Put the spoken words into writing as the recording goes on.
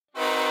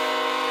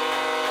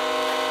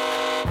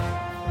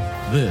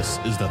This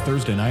is the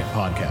Thursday Night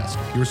Podcast,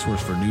 your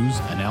source for news,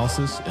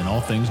 analysis, and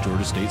all things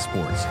Georgia State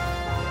sports.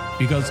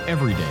 Because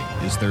every day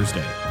is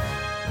Thursday.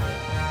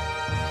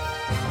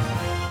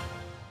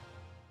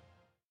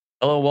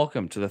 Hello,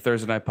 welcome to the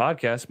Thursday Night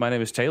Podcast. My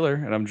name is Taylor,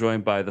 and I'm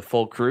joined by the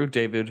full crew,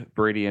 David,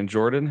 Brady, and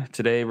Jordan.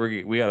 Today,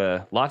 we got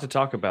a lot to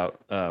talk about.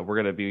 We're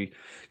going to be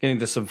getting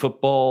to some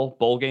football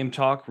bowl game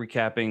talk,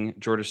 recapping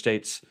Georgia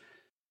State's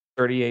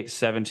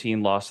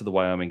 38-17 loss to the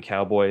Wyoming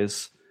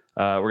Cowboys.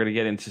 We're going to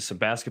get into some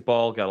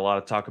basketball. Got a lot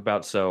to talk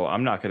about, so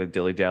I'm not going to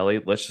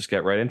dilly-dally. Let's just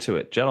get right into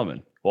it.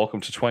 Gentlemen,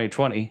 welcome to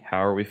 2020.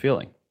 How are we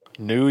feeling?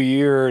 New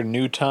year,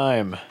 new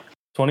time.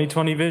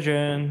 2020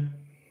 vision.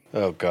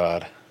 Oh,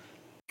 God.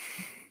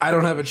 I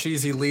don't have a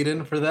cheesy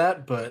lead-in for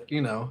that, but,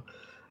 you know.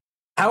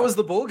 How was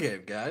the bowl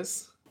game,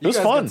 guys? It was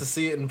guys fun. Got to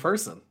see it in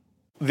person.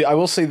 I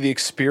will say the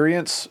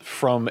experience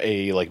from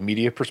a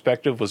media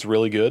perspective was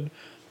really good.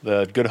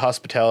 The good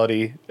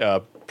hospitality,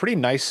 pretty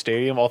nice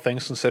stadium, all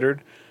things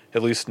considered,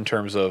 at least in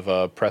terms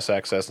of press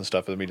access and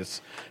stuff. I mean, it's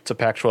a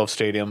Pac-12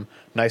 stadium,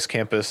 nice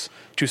campus.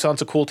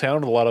 Tucson's a cool town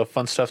with a lot of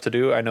fun stuff to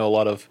do. I know a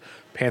lot of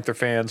Panther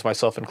fans,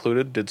 myself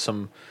included, did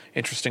some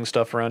interesting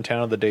stuff around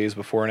town the days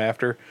before and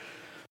after.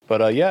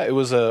 But yeah, it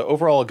was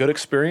overall a good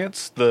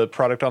experience. The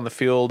product on the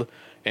field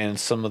and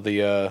some of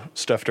the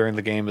stuff during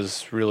the game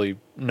is really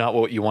not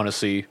what you want to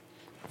see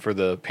for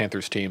the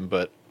Panthers team,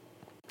 but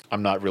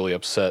I'm not really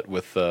upset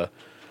with the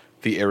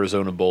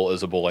Arizona Bowl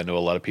as a bowl. I know a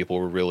lot of people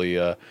were really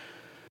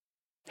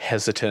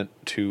hesitant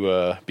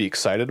to be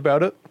excited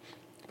about it,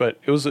 but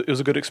it was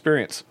a good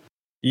experience.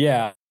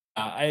 Yeah,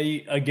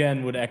 I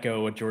again would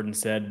echo what Jordan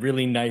said.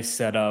 Really nice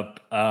setup.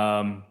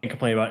 Can't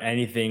complain about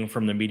anything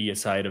from the media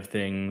side of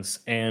things.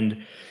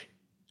 And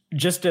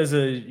just as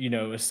a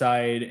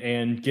aside,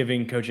 and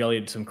giving Coach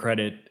Elliott some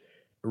credit,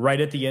 right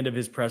at the end of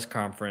his press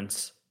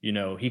conference,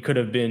 he could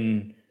have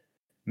been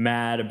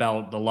mad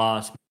about the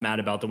loss, mad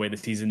about the way the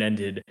season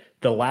ended.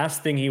 The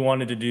last thing he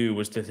wanted to do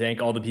was to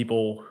thank all the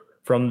people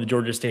from the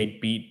Georgia State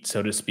beat,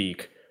 so to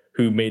speak,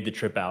 who made the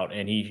trip out.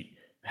 And he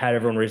had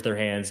everyone raise their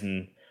hands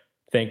and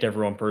thanked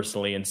everyone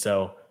personally. And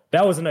so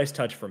that was a nice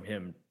touch from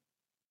him.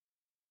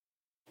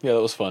 Yeah,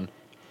 that was fun.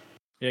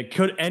 Yeah,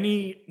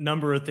 any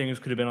number of things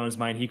could have been on his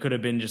mind. He could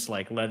have been just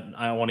like,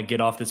 I want to get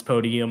off this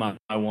podium.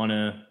 I want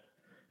to.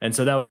 And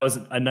so that was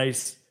a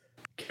nice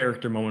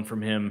character moment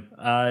from him.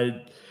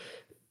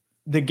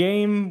 The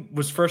game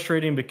was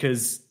frustrating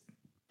because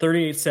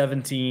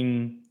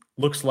 38-17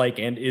 looks like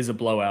and is a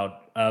blowout.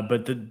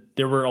 But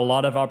there were a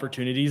lot of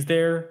opportunities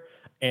there,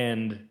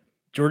 and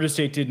Georgia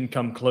State didn't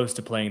come close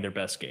to playing their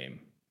best game.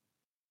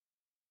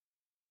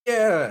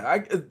 Yeah,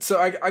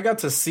 I got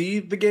to see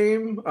the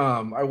game.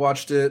 I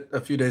watched it a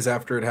few days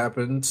after it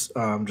happened,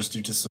 just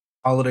due to some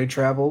holiday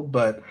travel.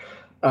 But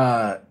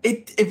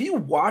if you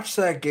watched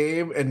that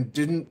game and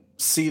didn't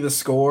see the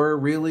score,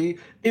 really,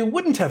 it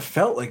wouldn't have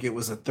felt like it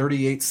was a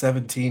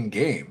 38-17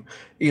 game.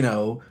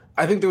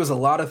 I think there was a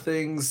lot of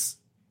things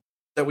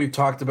that we've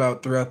talked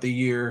about throughout the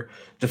year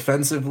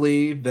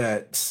defensively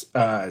that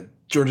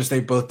Georgia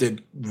State both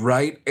did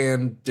right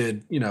and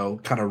did,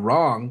 kind of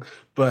wrong,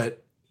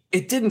 but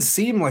it didn't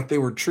seem like they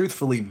were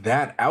truthfully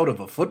that out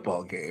of a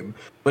football game.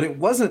 But it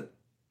wasn't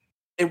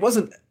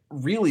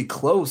really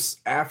close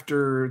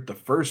after the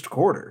first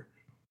quarter.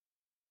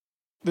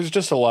 There's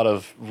just a lot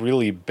of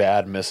really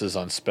bad misses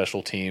on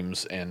special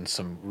teams and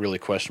some really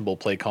questionable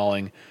play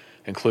calling,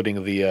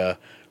 including the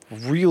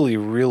really,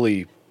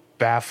 really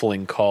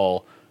baffling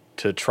call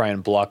to try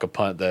and block a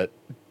punt that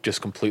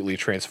just completely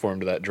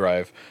transformed that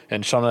drive.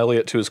 And Sean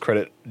Elliott, to his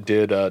credit,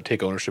 did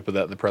take ownership of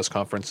that in the press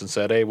conference and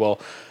said, hey, well,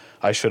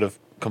 I should have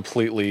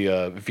completely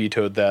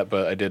vetoed that,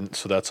 but I didn't,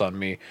 so that's on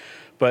me.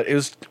 But it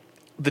was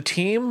the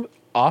team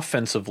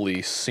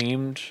offensively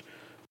seemed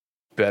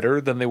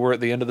better than they were at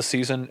the end of the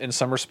season in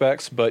some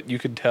respects, but you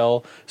could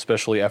tell,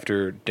 especially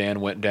after Dan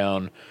went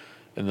down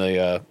in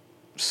the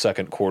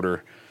second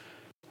quarter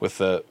with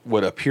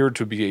what appeared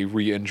to be a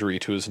re-injury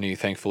to his knee.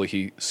 Thankfully,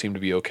 he seemed to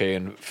be okay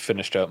and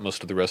finished out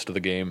most of the rest of the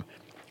game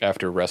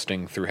after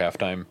resting through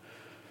halftime.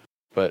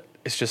 But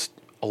it's just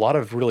a lot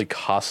of really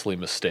costly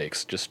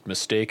mistakes, just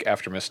mistake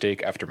after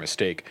mistake after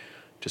mistake,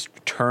 just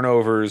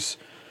turnovers.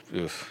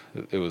 Oof,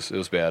 it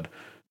was bad.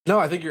 No,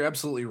 I think you're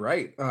absolutely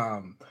right.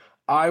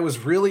 I was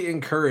really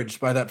encouraged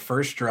by that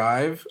first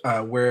drive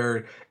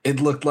where it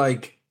looked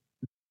like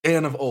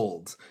Dan of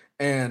old.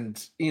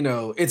 And,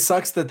 it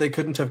sucks that they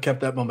couldn't have kept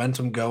that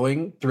momentum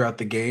going throughout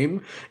the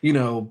game,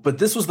 but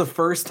this was the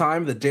first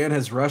time that Dan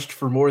has rushed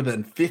for more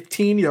than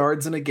 15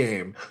 yards in a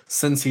game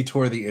since he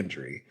tore the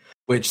injury,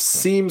 which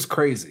seems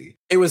crazy.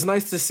 It was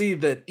nice to see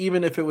that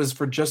even if it was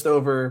for just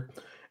over,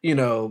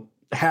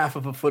 half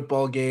of a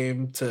football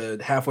game to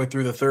halfway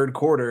through the third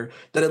quarter,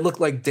 that it looked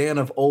like Dan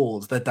of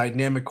old, that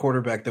dynamic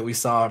quarterback that we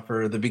saw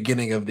for the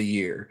beginning of the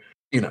year,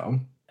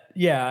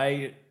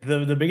 Yeah,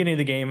 the beginning of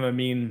the game, I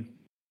mean,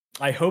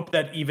 I hope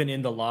that even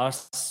in the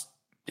loss,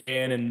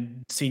 Dan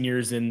and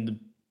seniors and the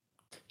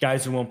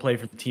guys who won't play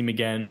for the team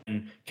again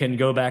can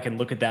go back and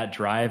look at that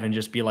drive and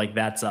just be like,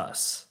 that's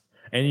us.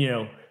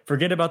 And,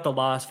 forget about the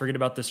loss, forget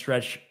about the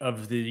stretch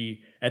at the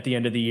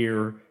end of the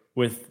year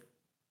with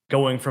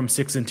going from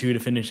 6-2 to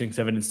finishing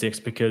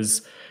 7-6,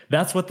 because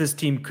that's what this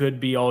team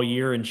could be all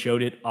year and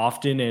showed it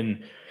often.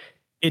 And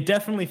it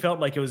definitely felt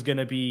like it was going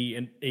to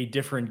be a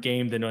different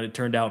game than what it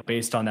turned out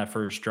based on that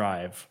first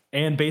drive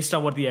and based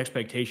on what the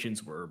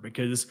expectations were,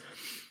 because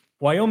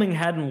Wyoming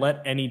hadn't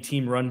let any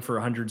team run for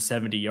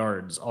 170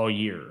 yards all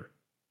year.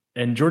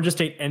 And Georgia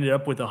State ended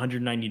up with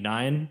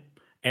 199.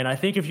 And I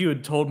think if you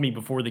had told me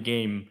before the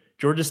game,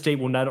 Georgia State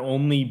will not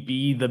only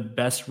be the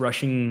best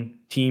rushing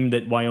team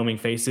that Wyoming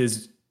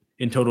faces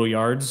in total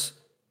yards,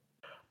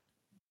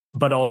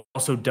 but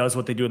also does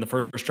what they do in the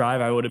first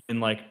drive, I would have been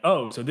like,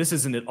 oh, so this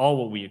isn't at all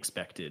what we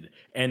expected,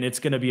 and it's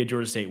going to be a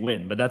Georgia State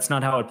win. But that's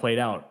not how it played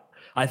out.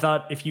 I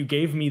thought if you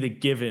gave me the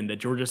given that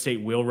Georgia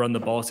State will run the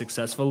ball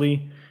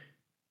successfully,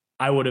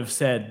 I would have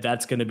said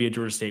that's going to be a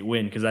Georgia State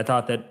win, because I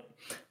thought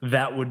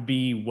that would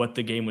be what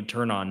the game would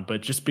turn on.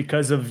 But just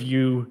because of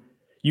you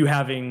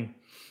having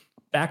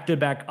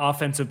back-to-back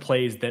offensive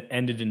plays that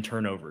ended in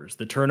turnovers,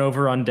 the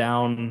turnover on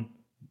down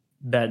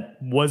that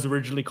was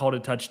originally called a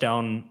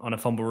touchdown on a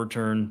fumble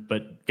return,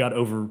 but got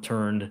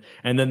overturned.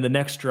 And then the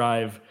next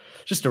drive,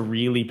 just a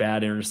really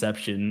bad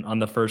interception on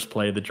the first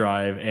play of the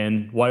drive.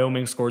 And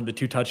Wyoming scored the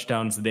 2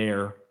 touchdowns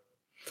there.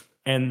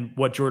 And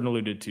what Jordan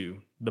alluded to,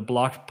 the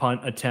blocked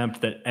punt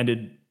attempt that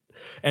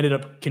ended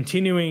up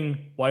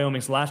continuing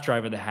Wyoming's last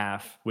drive of the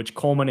half, which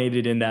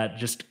culminated in that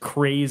just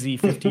crazy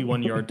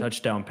 51-yard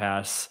touchdown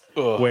pass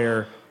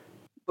where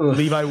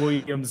Levi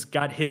Williams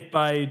got hit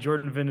by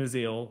Jordan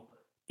Veneziel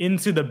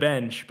into the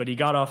bench, but he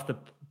got off the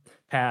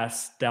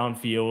pass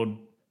downfield.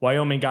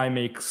 Wyoming guy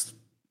makes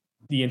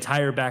the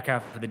entire back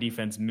half of the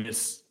defense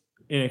miss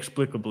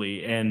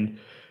inexplicably, and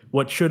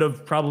what should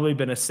have probably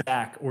been a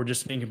sack or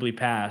just an incomplete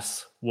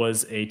pass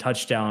was a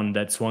touchdown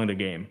that swung the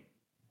game.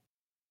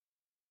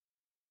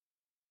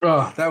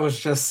 Oh, that was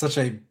just such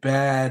a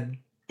bad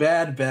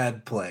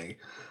play.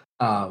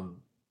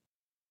 And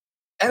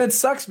it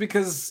sucks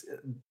because,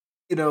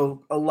 a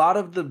lot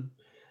of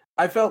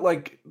I felt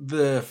like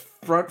the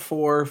front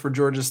four for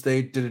Georgia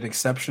State did an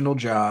exceptional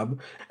job.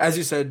 As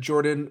you said,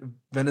 Jordan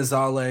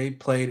Veneziale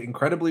played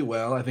incredibly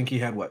well. I think he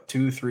had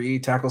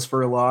 2-3 tackles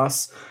for a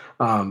loss.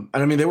 And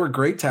I mean, they were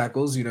great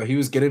tackles. He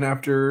was getting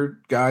after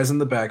guys in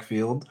the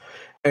backfield,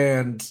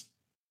 and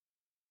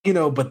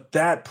but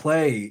that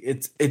play,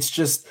 it's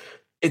just,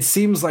 it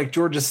seems like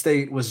Georgia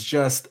State was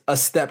just a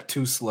step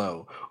too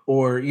slow,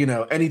 or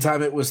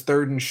anytime it was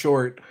 3rd and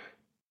short,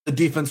 the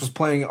defense was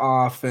playing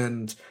off,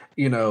 and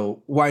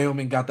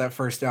Wyoming got that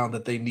first down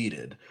that they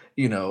needed.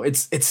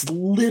 It's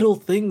little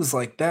things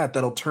like that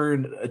that'll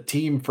turn a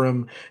team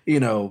from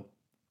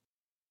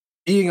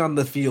being on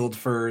the field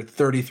for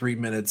 33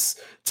 minutes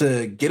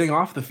to getting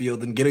off the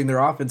field and getting their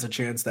offense a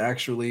chance to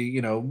actually,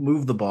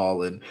 move the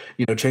ball and,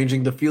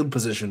 changing the field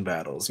position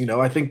battles.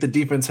 I think the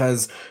defense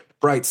has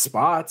bright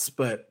spots,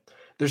 but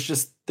they're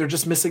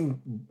just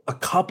missing a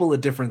couple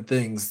of different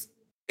things,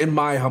 in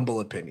my humble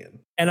opinion.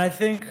 And I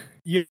think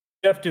you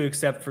have to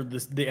accept for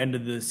the end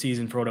of the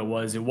season for what it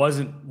was. It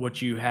wasn't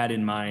what you had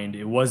in mind.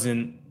 It was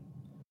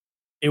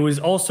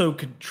also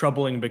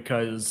troubling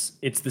because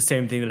it's the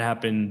same thing that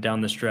happened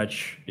down the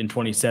stretch in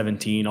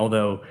 2017.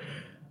 Although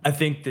I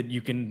think that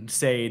you can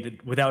say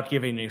that without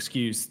giving an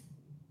excuse,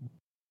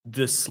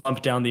 the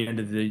slump down the end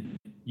of the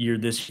year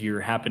this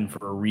year happened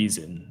for a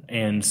reason.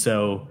 And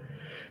so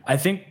I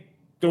think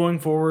going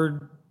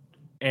forward,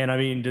 and I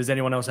mean, does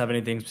anyone else have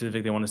anything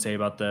specific they want to say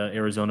about the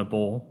Arizona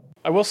Bowl?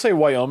 I will say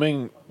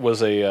Wyoming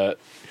was a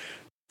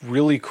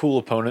really cool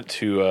opponent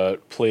to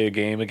play a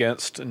game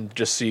against and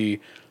just see.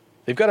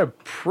 They've got a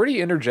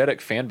pretty energetic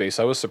fan base.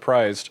 I was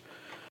surprised.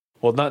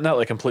 Well, not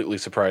like completely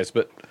surprised,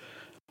 but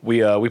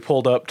we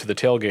pulled up to the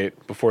tailgate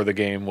before the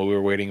game while we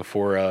were waiting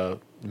for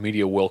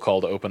media will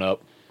call to open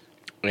up,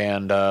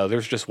 and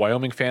there's just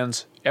Wyoming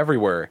fans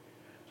everywhere.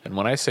 And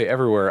when I say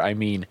everywhere, I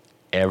mean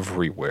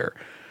everywhere.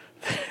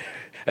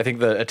 I think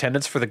the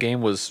attendance for the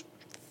game was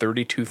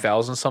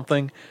 32,000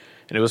 something,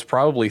 and it was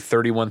probably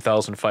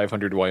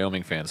 31,500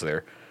 Wyoming fans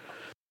there.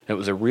 It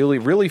was a really,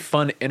 really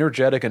fun,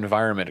 energetic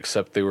environment,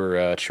 except they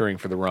were cheering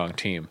for the wrong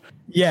team.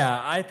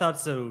 Yeah, I thought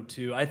so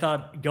too. I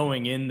thought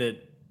going in that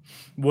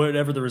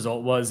whatever the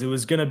result was, it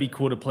was going to be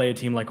cool to play a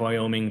team like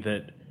Wyoming,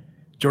 that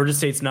Georgia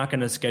State's not going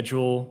to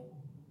schedule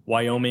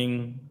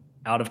Wyoming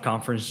out of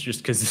conference just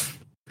because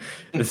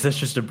that's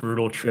just a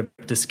brutal trip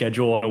to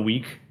schedule a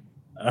week.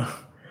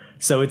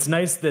 So it's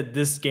nice that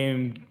this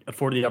game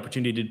afforded the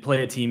opportunity to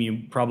play a team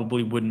you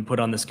probably wouldn't put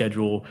on the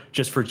schedule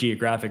just for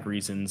geographic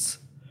reasons.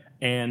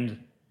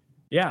 And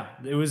yeah,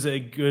 it was a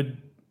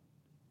good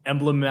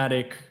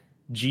emblematic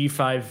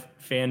G5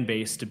 fan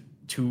base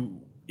to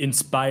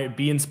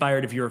be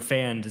inspired if you're a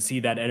fan to see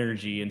that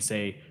energy and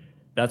say,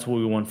 that's what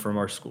we want from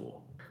our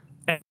school.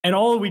 And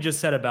all we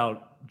just said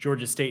about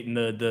Georgia State and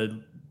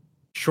the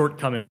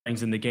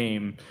shortcomings in the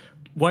game,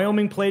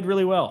 Wyoming played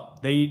really well.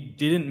 They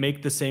didn't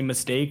make the same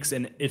mistakes,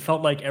 and it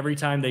felt like every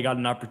time they got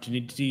an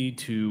opportunity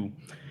to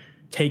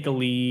take a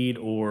lead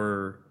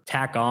or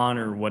tack on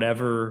or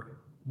whatever,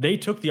 they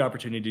took the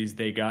opportunities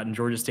they got and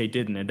Georgia State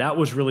didn't. And that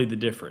was really the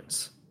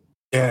difference.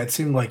 Yeah, it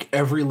seemed like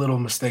every little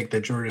mistake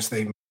that Georgia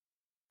State made,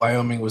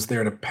 Wyoming was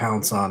there to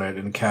pounce on it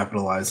and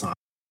capitalize on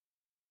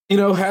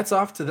it. Hats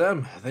off to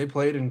them. They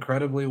played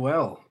incredibly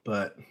well,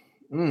 but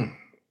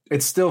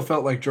it still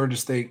felt like Georgia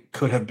State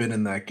could have been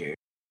in that game.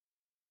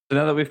 So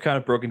now that we've kind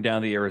of broken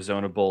down the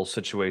Arizona Bowl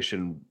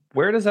situation,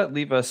 where does that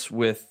leave us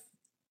with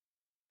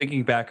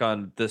thinking back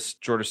on this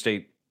Georgia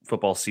State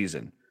football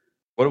season?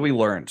 What have we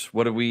learned?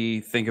 What do we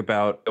think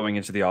about going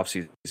into the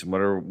offseason? What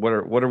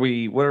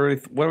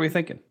are we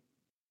thinking?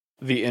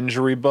 The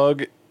injury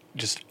bug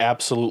just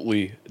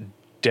absolutely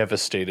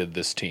devastated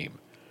this team.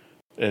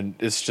 And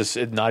it's just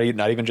not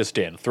even just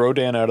Dan. Throw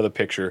Dan out of the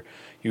picture.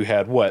 You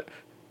had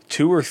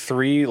 2 or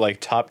 3 like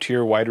top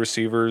tier wide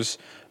receivers,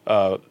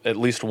 at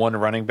least one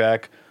running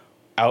back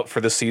out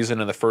for the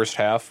season in the first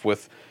half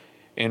with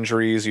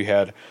injuries. You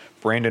had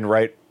Brandon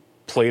Wright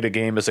played a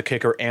game as a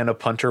kicker and a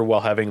punter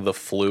while having the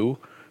flu.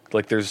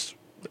 Like there's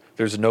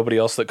nobody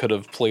else that could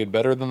have played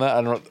better than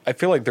that. I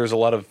feel like there's a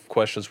lot of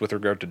questions with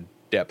regard to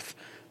depth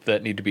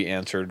that need to be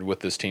answered with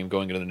this team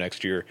going into the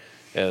next year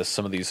as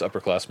some of these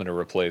upperclassmen are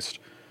replaced.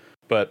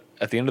 But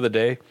at the end of the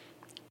day,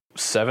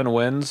 7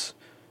 wins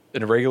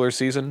in a regular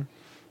season,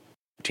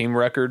 team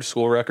record,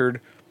 school record,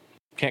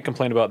 can't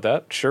complain about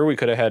that. Sure, we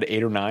could have had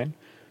 8 or 9,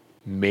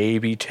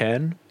 maybe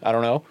 10. I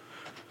don't know.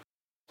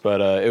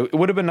 But it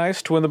would have been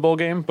nice to win the bowl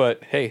game.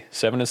 But hey,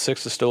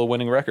 7-6 is still a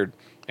winning record.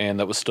 And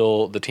that was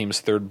still the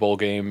team's 3rd bowl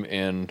game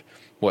in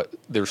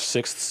their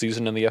 6th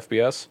season in the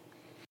FBS?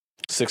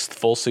 6th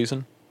full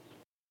season?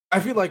 I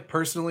feel like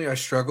personally I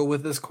struggle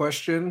with this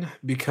question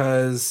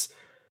because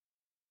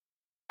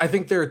I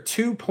think there are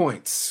 2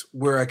 points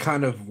where I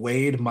kind of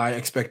weighed my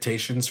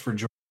expectations for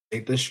Georgia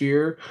State this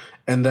year.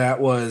 And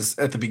that was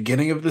at the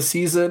beginning of the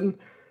season.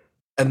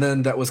 And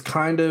then that was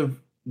kind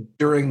of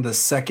during the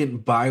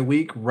second bye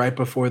week right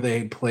before they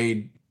had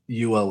played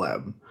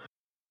ULM.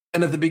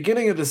 And at the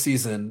beginning of the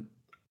season,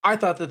 I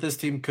thought that this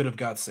team could have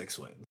got 6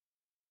 wins.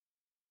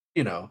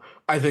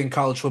 I think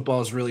college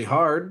football is really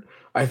hard.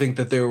 I think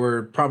that they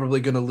were probably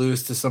going to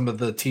lose to some of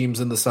the teams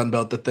in the Sun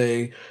Belt that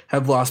they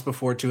have lost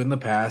before to in the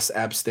past.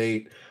 App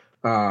State,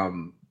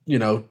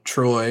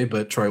 Troy,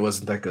 but Troy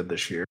wasn't that good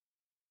this year.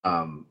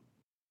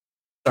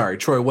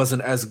 Troy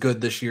wasn't as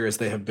good this year as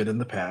they have been in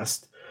the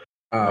past.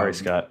 Sorry,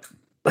 Scott.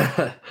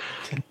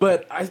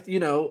 But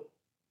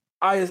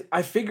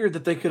I figured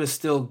that they could have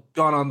still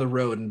gone on the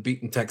road and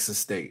beaten Texas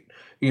State.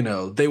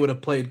 They would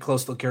have played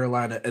Coastal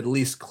Carolina at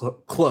least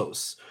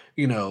close.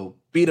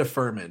 Beat a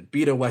Furman,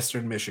 beat a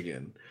Western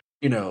Michigan.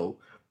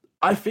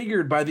 I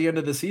figured by the end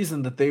of the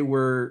season that they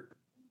were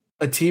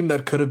a team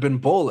that could have been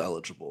bowl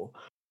eligible.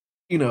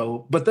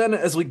 But then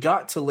as we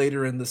got to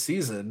later in the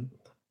season,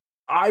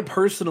 I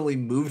personally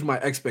moved my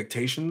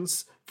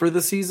expectations for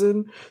the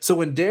season. So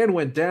when Dan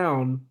went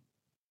down,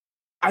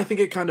 I think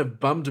it kind of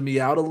bummed me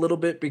out a little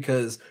bit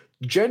because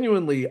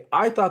genuinely,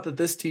 I thought that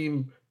this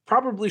team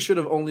probably should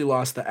have only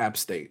lost to App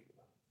State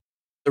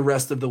the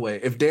rest of the way.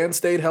 If Dan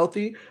stayed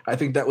healthy, I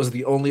think that was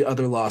the only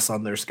other loss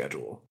on their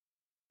schedule.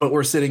 But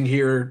we're sitting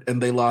here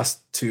and they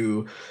lost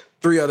to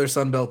 3 other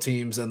Sun Belt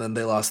teams and then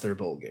they lost their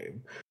bowl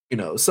game.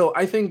 So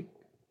I think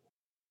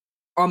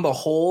on the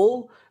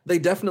whole, they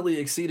definitely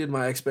exceeded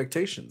my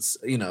expectations,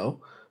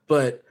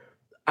 but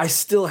I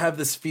still have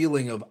this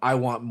feeling of I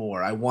want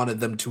more. I wanted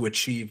them to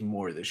achieve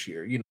more this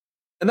year,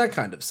 and that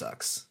kind of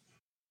sucks.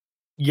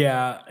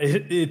 Yeah,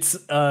 it's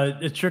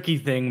a tricky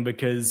thing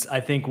because I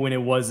think when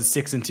it was a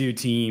 6-2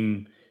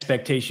 team,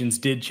 expectations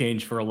did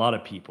change for a lot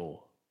of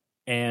people.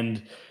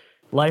 And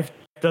life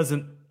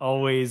doesn't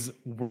always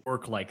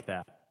work like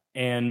that.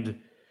 And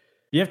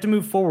you have to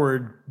move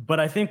forward. But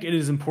I think it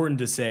is important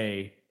to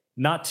say,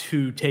 not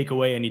to take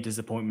away any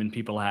disappointment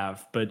people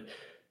have, but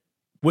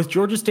with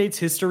Georgia State's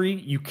history,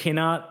 you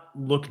cannot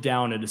look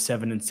down at a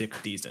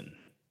 7-6 season.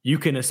 You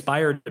can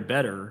aspire to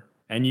better,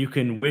 and you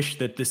can wish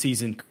that the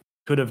season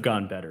could have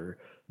gone better.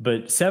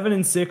 But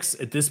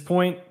 7-6 at this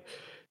point,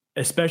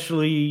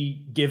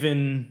 especially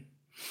given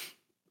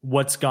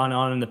what's gone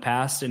on in the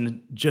past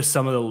and just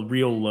some of the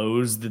real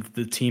lows that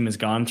the team has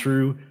gone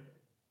through,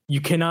 you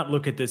cannot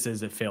look at this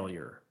as a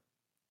failure.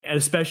 And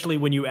especially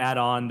when you add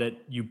on that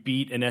you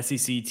beat an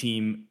SEC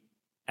team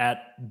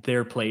at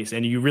their place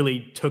and you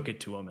really took it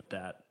to them at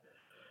that.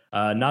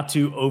 Not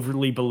to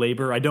overly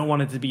belabor, I don't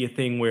want it to be a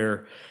thing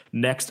where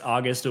next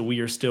August we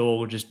are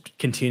still just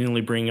continually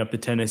bringing up the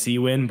Tennessee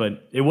win,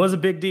 but it was a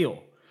big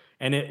deal.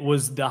 And it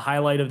was the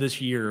highlight of this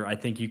year, I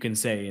think you can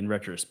say, in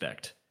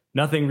retrospect.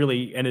 Nothing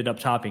really ended up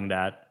topping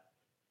that.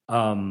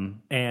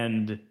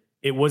 And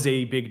it was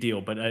a big deal.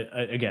 But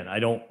again,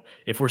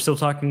 if we're still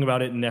talking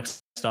about it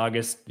next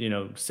August,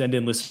 send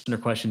in listener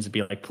questions and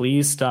be like,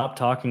 please stop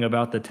talking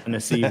about the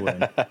Tennessee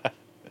win.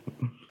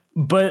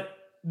 But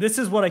this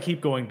is what I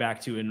keep going back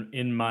to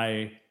in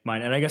my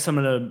mind. And I guess I'm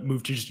going to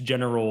move to just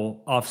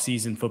general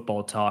off-season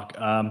football talk.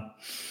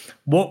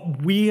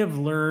 What we have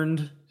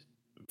learned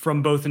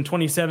from both in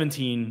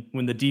 2017,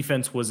 when the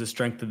defense was a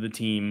strength of the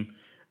team,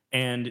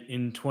 and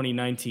in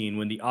 2019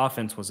 when the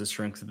offense was the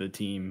strength of the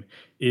team,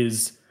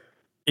 is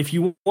if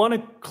you want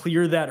to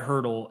clear that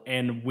hurdle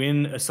and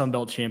win a Sun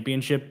Belt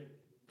championship,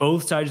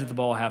 both sides of the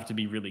ball have to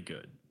be really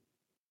good.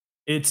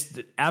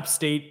 App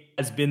State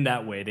has been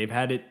that way. They've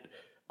had it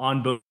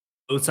on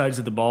both sides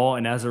of the ball,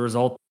 and as a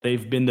result,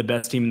 they've been the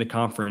best team in the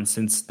conference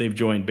since they've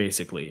joined,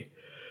 basically.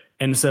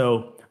 And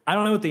so I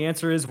don't know what the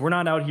answer is. We're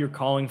not out here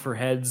calling for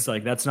heads.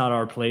 Like, that's not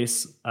our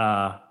place.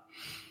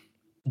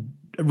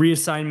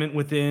 Reassignment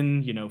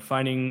within,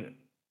 finding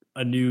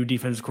a new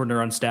defensive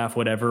coordinator on staff,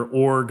 whatever,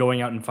 or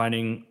going out and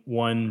finding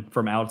one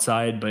from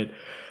outside. But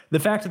the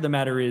fact of the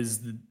matter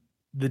is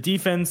the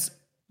defense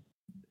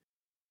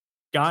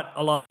got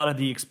a lot of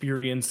the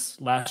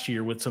experience last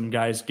year with some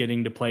guys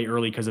getting to play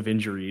early because of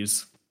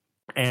injuries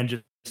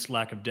and just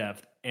lack of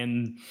depth.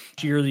 And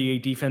last year, the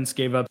defense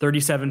gave up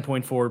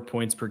 37.4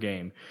 points per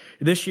game.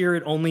 This year,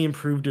 it only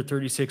improved to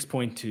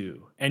 36.2.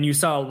 And you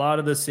saw a lot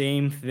of the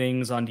same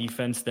things on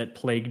defense that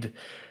plagued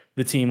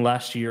the team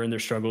last year and their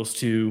struggles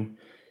to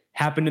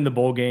happen in the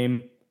bowl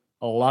game.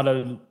 A lot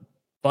of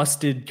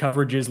busted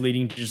coverages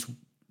leading to just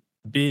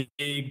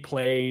big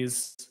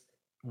plays,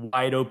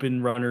 wide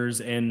open runners.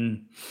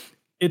 And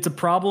it's a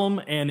problem,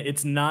 and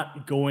it's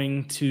not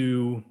going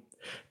to...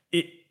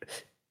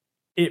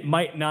 It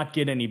might not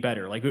get any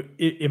better. Like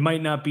it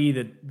might not be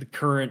that the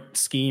current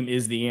scheme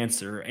is the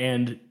answer.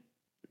 And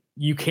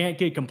you can't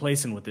get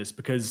complacent with this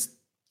because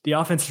the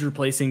offense is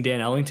replacing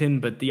Dan Ellington,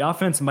 but the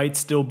offense might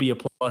still be a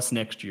plus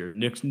next year.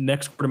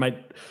 Next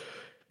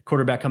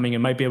quarterback coming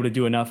in might be able to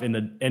do enough. And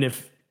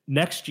if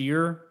next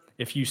year,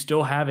 if you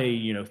still have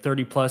a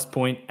 30 plus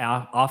point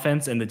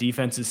offense and the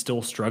defense is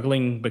still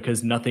struggling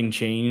because nothing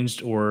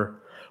changed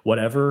or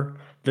whatever,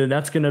 then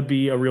that's going to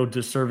be a real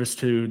disservice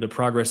to the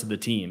progress of the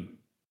team.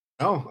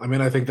 Oh, I mean,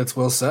 I think that's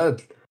well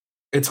said.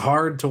 It's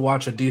hard to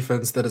watch a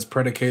defense that is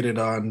predicated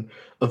on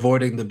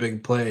avoiding the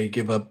big play,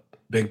 give up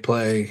big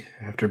play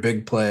after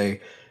big play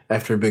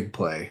after big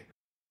play.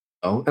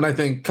 Oh, and I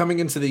think coming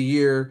into the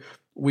year,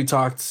 we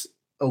talked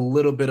a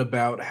little bit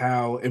about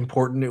how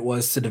important it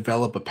was to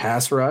develop a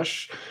pass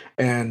rush.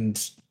 And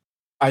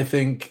I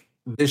think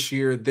this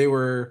year they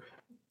were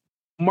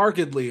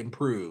markedly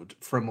improved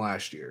from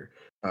last year.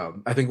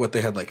 I think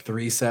they had like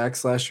 3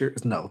 sacks last year.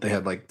 No, they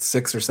had like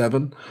 6 or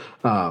 7.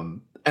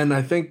 And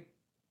I think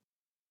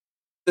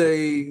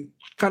they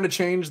kind of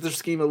changed their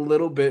scheme a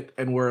little bit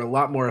and were a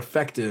lot more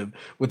effective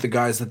with the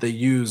guys that they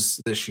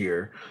use this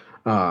year.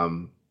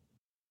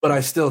 But I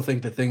still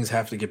think that things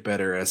have to get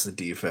better as a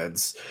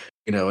defense.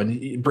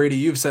 And Brady,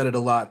 you've said it a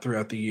lot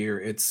throughout the year.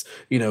 It's,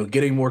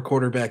 getting more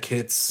quarterback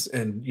hits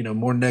and,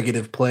 more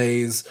negative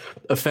plays,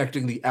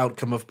 affecting the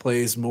outcome of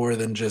plays more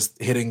than just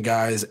hitting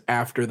guys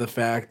after the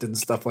fact and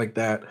stuff like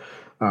that.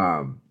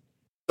 I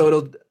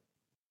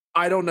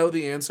don't know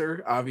the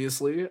answer,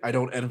 obviously. I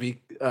don't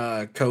envy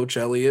Coach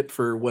Elliott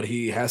for what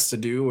he has to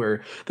do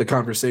or the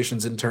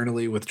conversations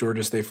internally with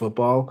Georgia State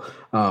football.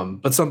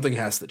 But something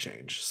has to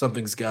change.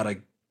 Something's got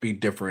to be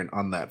different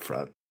on that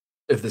front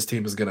if this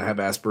team is going to have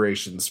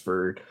aspirations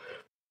for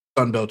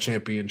Sun Belt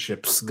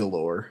championships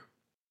galore.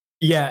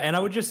 Yeah, and I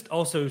would just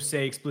also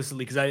say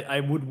explicitly, because I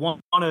would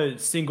want to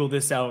single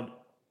this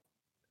out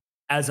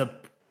as a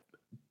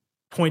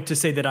point to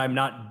say that I'm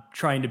not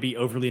trying to be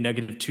overly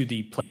negative to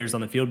the players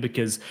on the field,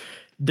 because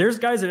there's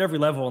guys at every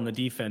level on the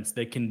defense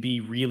that can be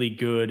really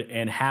good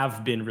and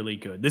have been really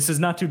good. This is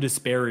not to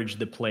disparage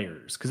the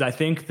players, because I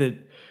think that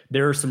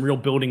there are some real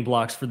building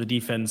blocks for the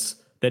defense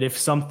that if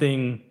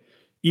something,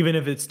 even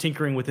if it's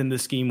tinkering within the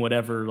scheme,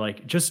 whatever,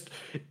 like just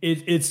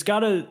it's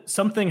gotta,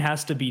 something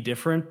has to be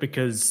different,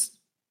 because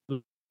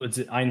was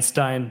it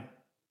Einstein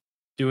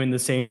doing the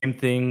same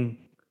thing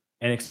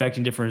and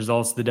expecting different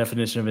results? The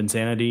definition of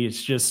insanity.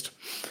 It's just,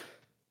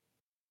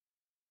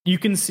 you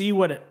can see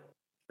what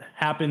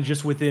happens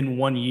just within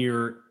 1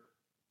 year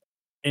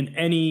in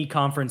any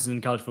conference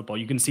in college football.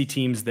 You can see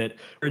teams that,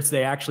 or it's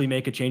they actually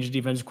make a change of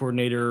defensive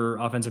coordinator or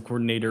offensive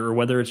coordinator, or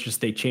whether it's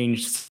just they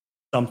change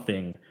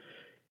something.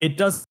 It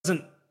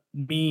doesn't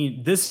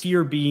mean this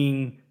year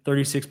being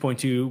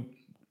 36.2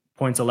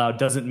 points allowed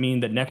doesn't mean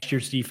that next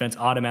year's defense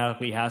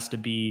automatically has to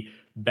be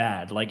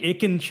bad. Like, it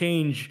can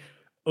change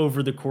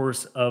over the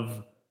course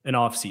of an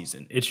off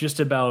season. It's just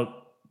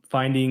about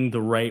finding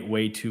the right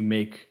way to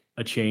make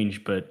a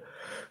change. But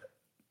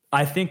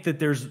I think that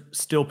there's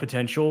still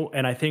potential.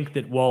 And I think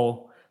that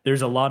while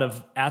there's a lot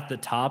of at the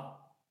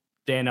top,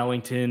 Dan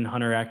Ellington,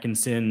 Hunter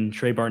Atkinson,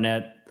 Trey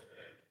Barnett,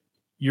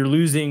 you're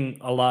losing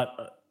a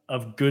lot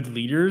of good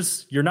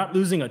leaders. You're not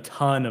losing a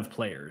ton of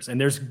players,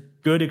 and there's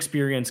good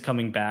experience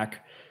coming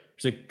back.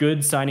 There's a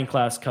good signing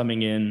class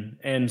coming in.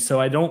 And so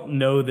I don't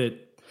know that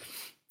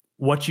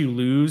what you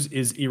lose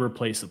is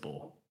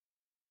irreplaceable.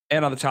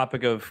 And on the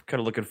topic of kind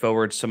of looking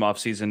forward to some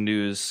offseason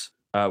news,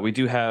 we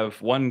do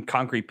have one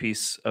concrete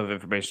piece of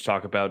information to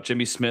talk about.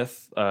 Jimmy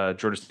Smith,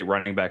 Georgia State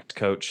running back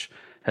coach,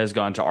 has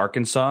gone to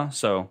Arkansas.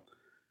 So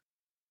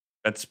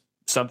that's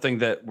something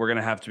that we're going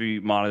to have to be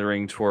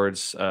monitoring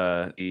towards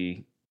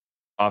the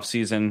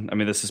offseason. I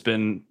mean, this has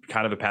bin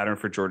kind of a pattern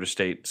for Georgia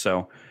State,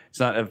 so it's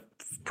not a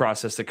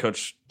process that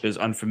coach is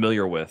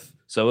unfamiliar with.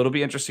 So it'll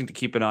be interesting to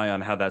keep an eye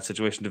on how that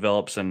situation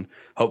develops, and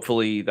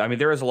hopefully, I mean,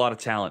 there is a lot of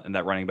talent in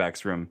that running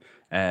backs room,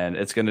 and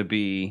it's going to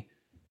be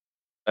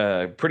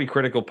a pretty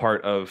critical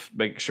part of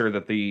making sure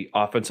that the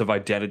offensive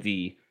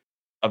identity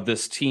of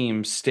this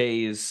team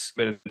stays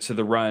to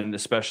the run,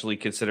 especially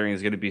considering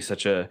it's going to be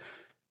such a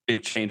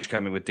big change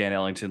coming with Dan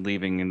Ellington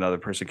leaving, another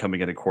person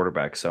coming in at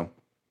quarterback. So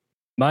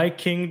my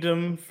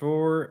kingdom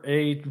for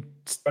a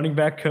running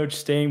back coach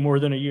staying more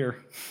than a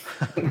year.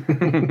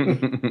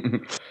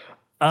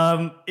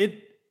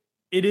 It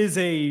is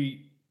a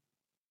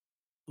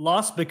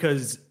loss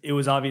because it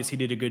was obvious he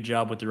did a good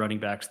job with the running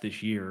backs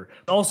this year.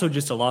 Also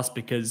just a loss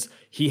because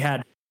he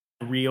had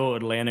real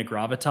Atlanta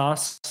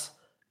gravitas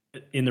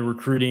in the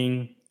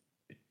recruiting.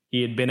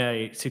 He had been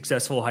a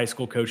successful high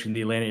school coach in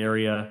the Atlanta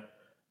area.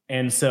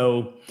 And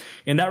so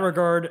in that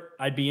regard,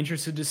 I'd be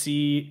interested to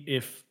see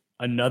if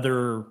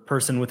another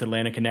person with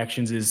Atlanta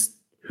connections is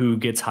who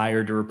gets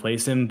hired to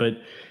replace him. But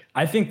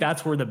I think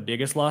that's where the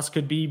biggest loss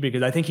could be,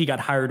 because I think he got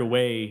hired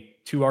away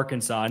to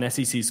Arkansas, an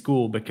SEC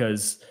school,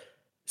 because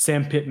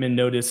Sam Pittman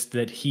noticed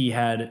that he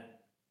had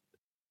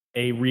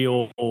a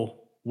real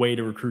way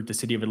to recruit the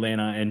city of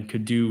Atlanta and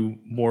could do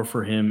more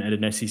for him at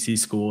an SEC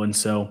school. And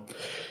so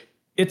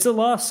it's a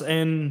loss.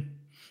 And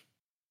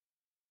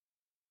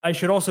I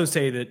should also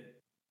say that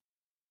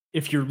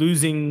if you're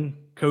losing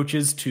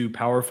coaches to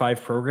Power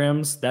 5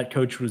 programs, that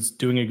coach was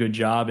doing a good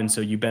job, and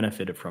so you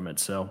benefited from it.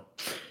 So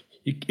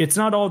it's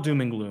not all doom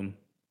and gloom.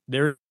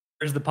 There's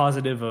the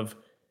positive of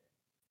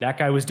that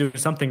guy was doing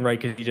something right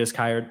because he just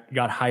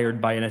got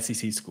hired by an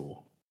SEC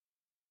school.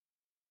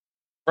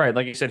 Right,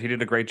 like you said, he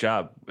did a great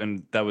job,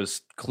 and that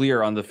was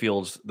clear on the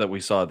fields that we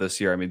saw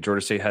this year. I mean,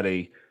 Georgia State had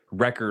a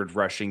record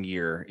rushing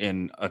year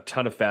in a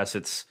ton of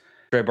facets.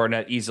 Trey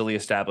Barnett easily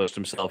established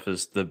himself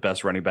as the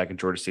best running back in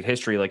Georgia State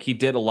history. Like, he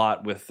did a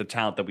lot with the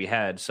talent that we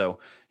had. So,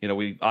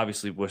 we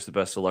obviously wish the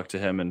best of luck to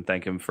him and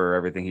thank him for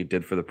everything he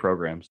did for the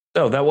programs.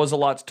 So that was a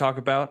lot to talk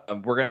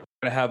about. We're going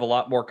to have a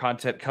lot more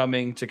content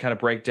coming to kind of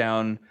break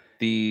down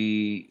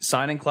the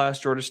signing class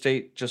Georgia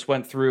State just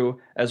went through,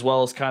 as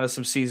well as kind of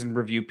some season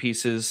review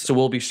pieces. So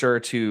we'll be sure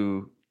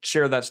to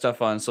share that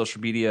stuff on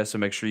social media. So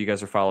make sure you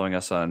guys are following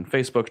us on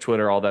Facebook,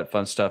 Twitter, all that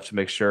fun stuff to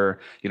make sure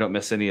you don't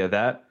miss any of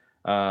that.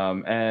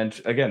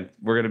 And again,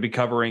 we're going to be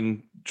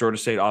covering Georgia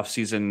State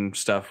off-season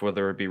stuff,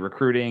 whether it be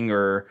recruiting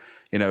or,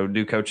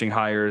 new coaching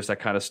hires, that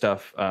kind of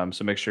stuff.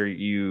 So make sure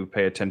you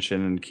pay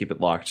attention and keep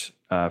it locked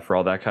for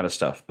all that kind of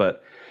stuff.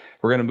 But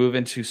we're going to move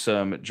into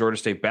some Georgia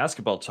State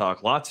basketball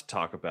talk. Lots to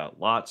talk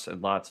about. Lots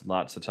and lots and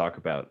lots to talk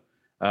about.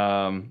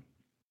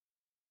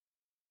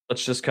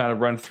 Let's just kind of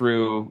run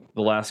through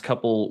the last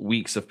couple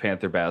weeks of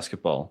Panther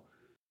basketball.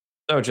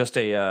 So just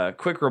a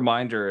quick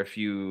reminder, if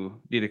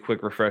you need a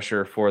quick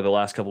refresher for the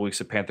last couple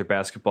weeks of Panther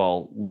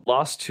basketball,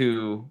 lost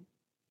to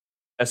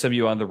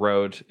SMU on the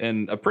road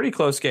in a pretty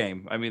close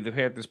game. I mean, the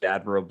Panthers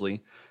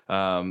admirably.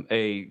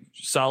 A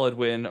solid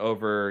win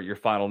over your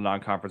final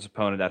non-conference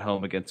opponent at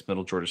home against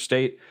Middle Georgia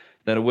State,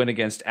 then a win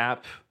against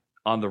App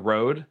on the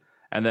road,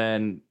 and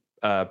then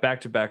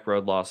back-to-back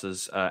road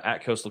losses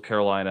at Coastal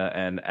Carolina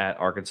and at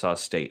Arkansas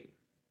State.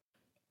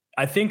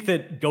 I think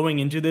that going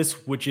into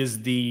this, which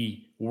is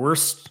the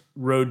worst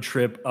road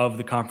trip of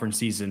the conference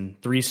season,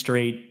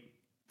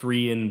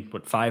 3 in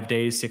 5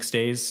 days, 6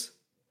 days.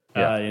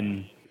 Yeah.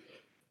 And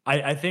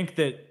I think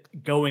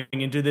that going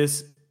into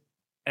this,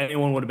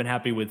 anyone would have been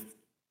happy with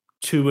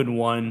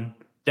 2-1,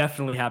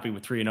 definitely happy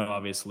with 3-0,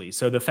 obviously.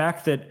 So the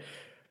fact that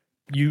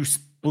you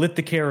split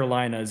the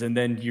Carolinas and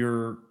then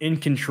you're in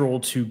control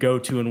to go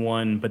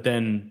 2-1, but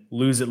then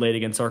lose it late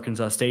against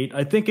Arkansas State,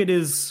 I think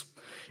it's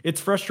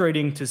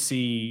frustrating to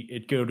see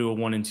it go to a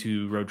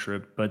 1-2 road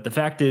trip. But the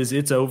fact is,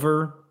 it's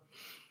over.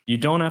 You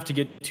don't have to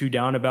get too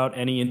down about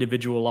any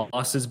individual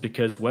losses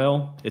because,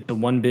 well, it's a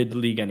one-bid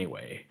league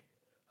anyway.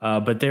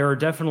 But there are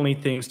definitely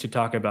things to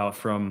talk about,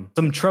 from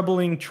some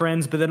troubling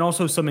trends, but then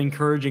also some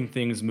encouraging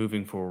things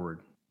moving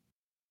forward.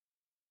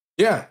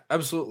 Yeah,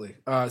 absolutely.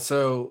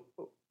 So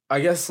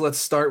I guess let's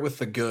start with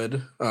the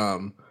good.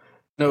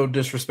 No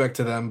disrespect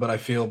to them, but I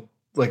feel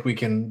like we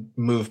can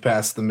move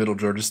past the Middle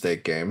Georgia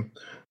State game.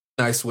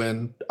 Nice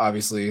win.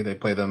 Obviously, they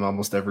play them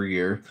almost every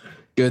year.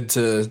 Good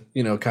to,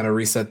 kind of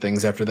reset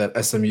things after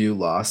that SMU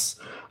loss.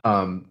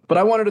 But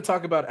I wanted to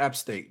talk about App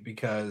State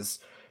because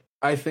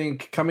I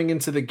think coming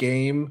into the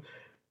game,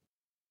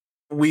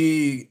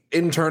 we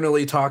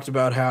internally talked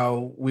about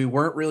how we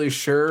weren't really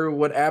sure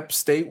what App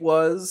State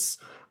was.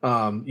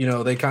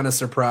 They kind of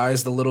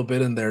surprised a little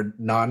bit in their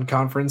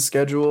non-conference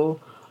schedule.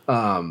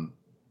 And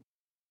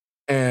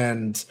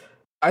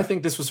I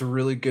think this was a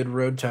really good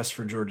road test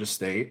for Georgia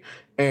State.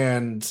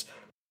 And,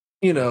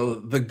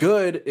 the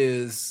good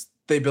is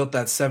they built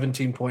that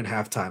 17-point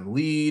halftime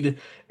lead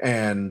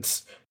and,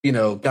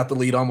 got the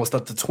lead almost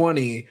up to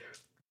 20.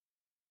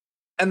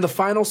 And the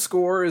final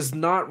score is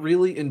not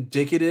really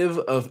indicative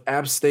of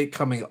App State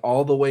coming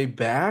all the way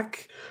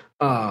back.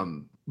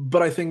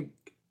 But I think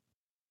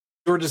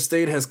Georgia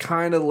State has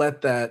kind of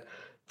let that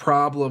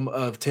problem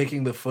of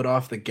taking the foot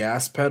off the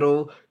gas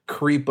pedal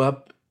creep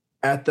up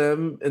at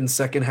them in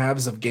second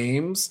halves of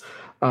games.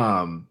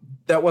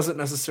 That wasn't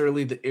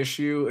necessarily the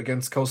issue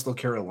against Coastal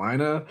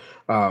Carolina.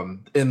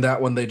 In that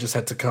one, they just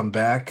had to come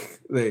back.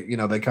 They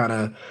kind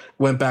of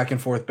went back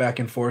and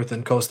forth,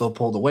 and Coastal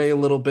pulled away a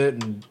little bit,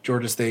 and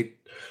Georgia State,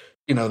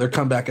 their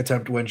comeback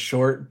attempt went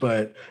short.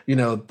 But,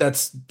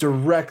 that's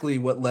directly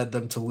what led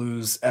them to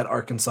lose at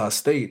Arkansas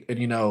State.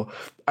 And,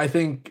 I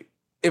think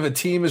if a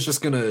team is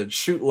just going to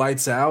shoot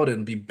lights out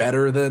and be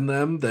better than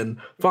them, then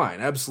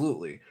fine,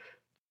 absolutely.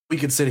 We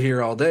could sit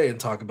here all day and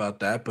talk about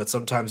that, but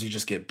sometimes you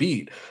just get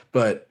beat.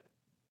 But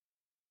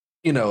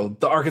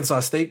the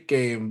Arkansas State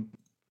game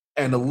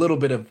and a little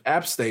bit of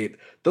App State,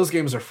 those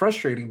games are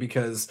frustrating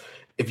because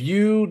if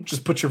you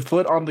just put your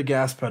foot on the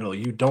gas pedal,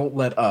 you don't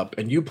let up,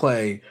 and you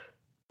play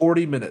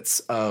 40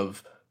 minutes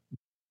of,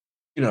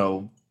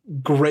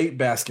 great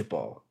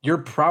basketball, you're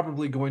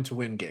probably going to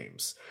win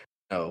games.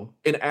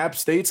 In App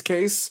State's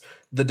case,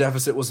 the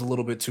deficit was a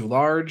little bit too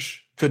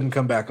large, couldn't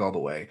come back all the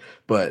way.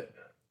 But,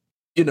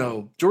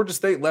 Georgia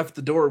State left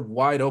the door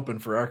wide open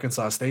for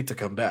Arkansas State to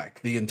come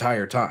back the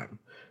entire time.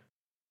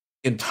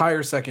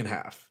 Entire second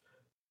half.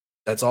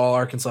 That's all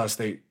Arkansas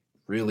State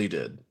really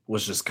did,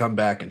 was just come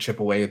back and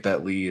chip away at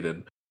that lead.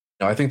 And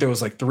I think there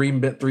was like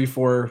 3,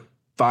 4,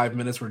 5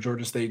 minutes where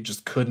Georgia State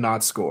just could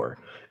not score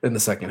in the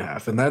second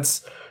half. And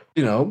that's,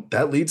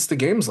 that leads to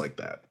games like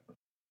that.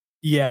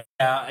 Yeah,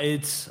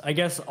 I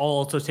guess I'll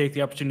also take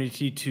the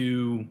opportunity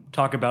to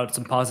talk about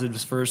some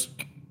positives first,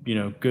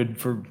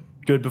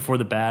 good before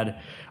the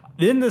bad.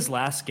 In this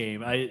last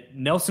game,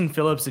 Nelson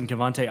Phillips and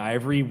Cavante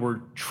Ivory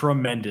were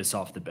tremendous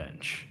off the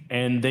bench,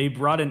 and they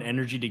brought an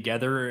energy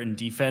together in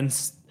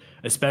defense,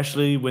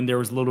 especially when there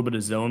was a little bit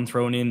of zone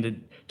thrown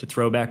in to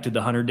throw back to the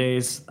 100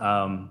 days.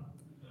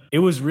 It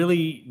was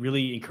really,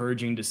 really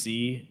encouraging to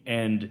see,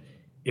 and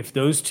if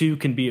those two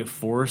can be a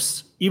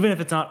force, even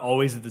if it's not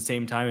always at the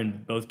same time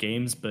in both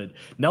games, but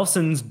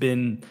Nelson's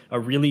been a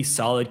really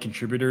solid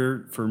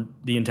contributor for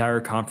the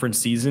entire conference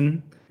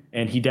season.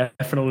 And he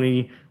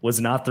definitely was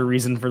not the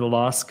reason for the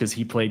loss because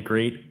he played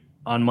great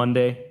on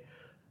Monday.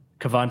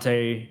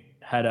 Cavante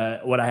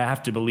had what I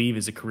have to believe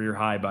is a career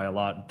high by a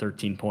lot,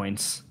 13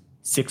 points,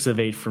 6 of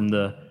 8 from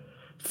the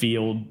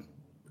field.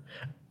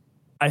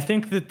 I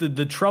think that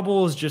the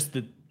trouble is just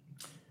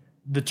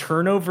the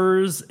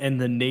turnovers and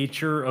the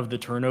nature of the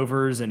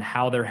turnovers and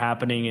how they're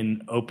happening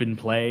in open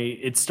play.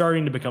 It's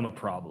starting to become a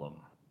problem.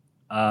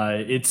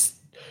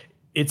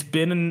 It's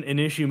been an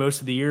issue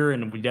most of the year,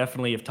 and we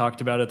definitely have talked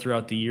about it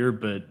throughout the year,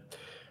 but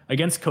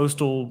against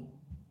Coastal,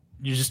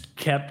 you just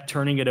kept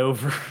turning it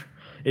over.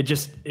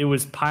 It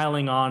was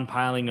piling on,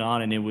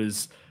 and it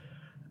was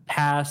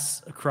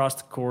pass across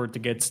the court that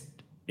gets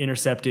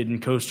intercepted and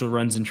Coastal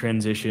runs in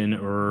transition,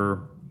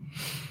 or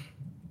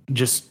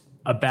just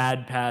a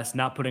bad pass,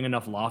 not putting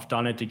enough loft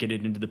on it to get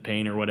it into the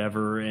paint or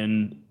whatever.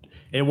 And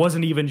it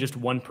wasn't even just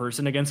one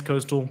person against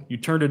Coastal. You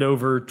turned it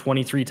over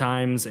 23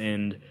 times,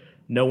 and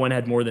no one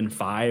had more than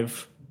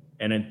 5,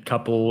 and a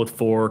couple with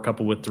 4, a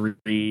couple with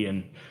 3.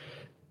 And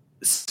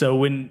so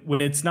when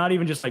it's not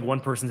even just like one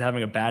person's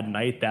having a bad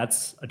night,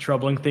 that's a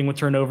troubling thing with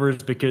turnovers,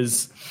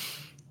 because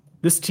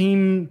this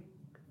team,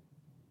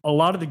 a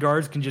lot of the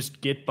guards can just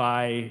get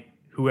by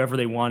whoever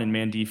they want in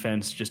man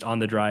defense just on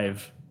the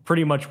drive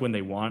pretty much when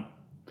they want.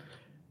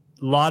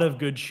 A lot of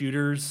good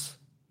shooters,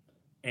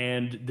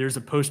 and there's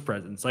a post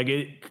presence.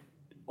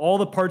 All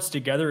the parts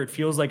together, it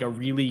feels like a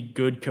really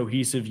good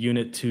cohesive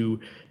unit to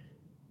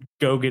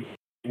go get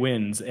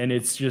wins. And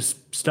it's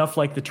just stuff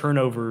like the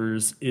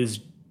turnovers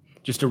is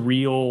just a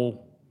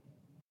real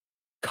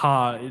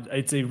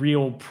it's a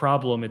real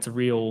problem. It's a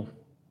real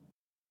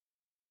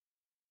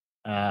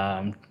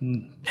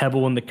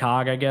pebble in the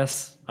cog, I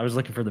guess. I was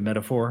looking for the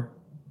metaphor.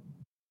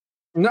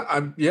 No,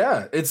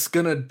 it's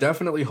gonna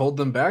definitely hold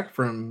them back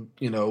from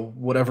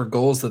whatever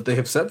goals that they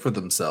have set for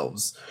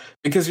themselves.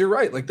 Because you're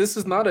right, like this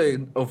is not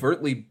an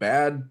overtly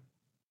bad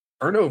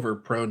turnover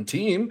prone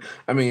team.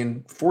 I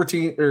mean,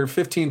 14 or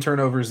 15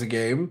 turnovers a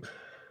game.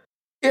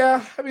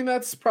 Yeah, I mean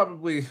that's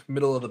probably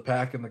middle of the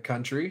pack in the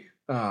country.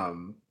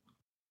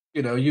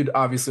 You'd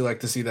obviously like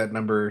to see that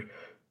number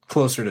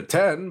closer to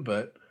 10,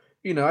 but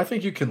I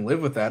think you can live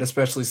with that,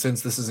 especially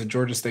since this is a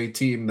Georgia State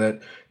team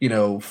that,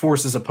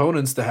 forces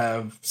opponents to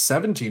have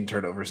 17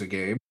 turnovers a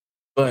game.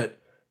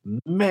 But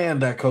man,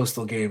 that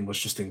Coastal game was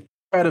just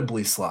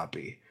incredibly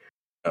sloppy.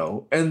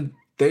 And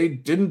they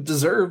didn't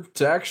deserve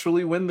to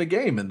actually win the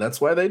game, and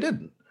that's why they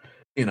didn't.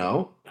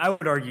 I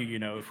would argue,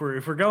 if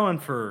we're going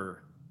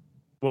for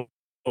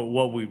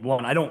what we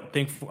want,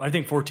 I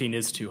think 14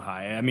 is too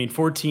high. I mean,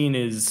 14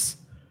 is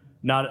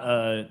not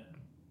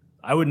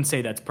I wouldn't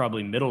say that's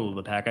probably middle of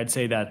the pack. I'd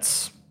say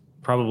that's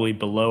probably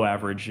below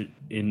average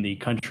in the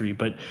country.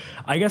 But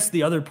I guess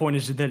the other point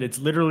is that it's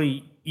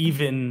literally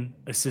even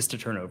assist to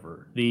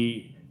turnover.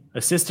 The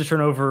assist to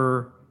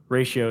turnover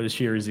ratio this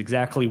year is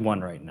exactly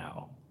 1 right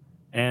now.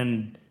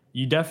 And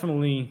you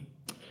definitely,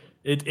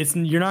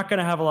 you're not going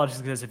to have a lot of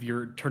success if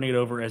you're turning it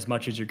over as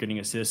much as you're getting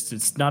assists.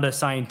 It's not a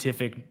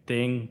scientific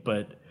thing,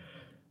 but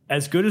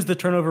as good as the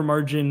turnover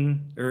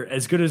margin or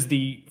as good as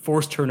the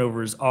forced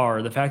turnovers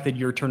are, the fact that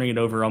you're turning it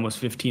over almost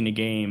 15 a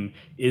game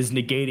is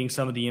negating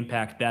some of the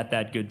impact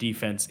that good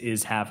defense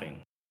is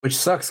having. Which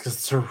sucks because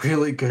it's a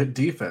really good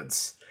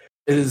defense.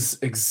 It is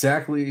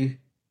exactly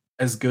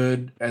as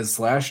good as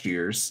last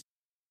year's.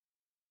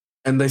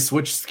 And they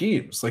switched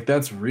schemes. Like,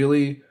 that's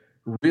really,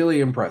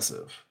 really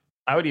impressive.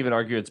 I would even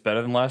argue it's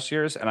better than last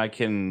year's. And I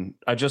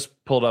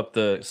just pulled up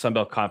the Sun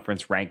Belt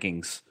Conference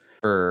rankings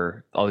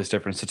for all these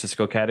different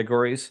statistical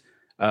categories.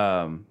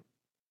 Georgia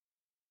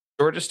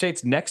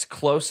State's next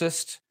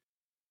closest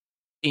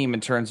team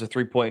in terms of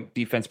 3-point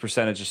defense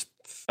percentage is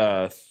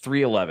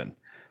 311.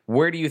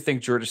 Where do you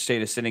think Georgia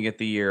State is sitting at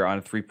the year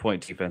on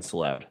 3-point defense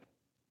allowed?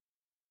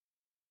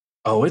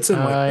 Oh, it's in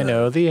I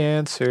know the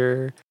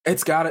answer.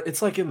 It's got it.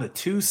 It's like in the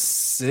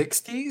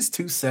 260s,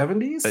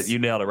 270s. You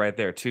nailed it right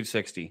there,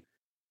 260.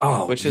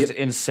 Oh, which is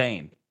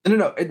insane.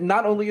 No.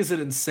 Not only is it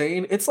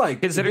insane, it's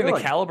like considering the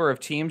caliber of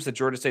teams that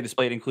Georgia State has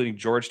played, including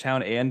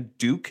Georgetown and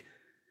Duke,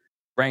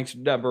 ranked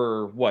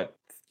number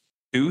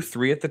 2,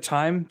 3 at the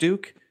time.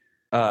 Duke,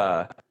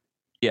 yeah,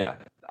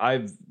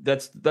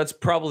 that's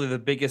probably the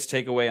biggest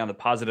takeaway on the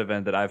positive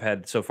end that I've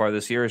had so far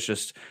this year is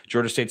just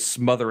Georgia State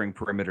smothering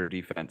perimeter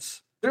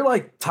defense. They're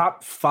like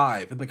top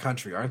 5 in the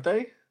country, aren't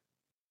they?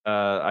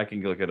 I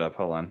can look it up.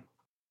 Hold on.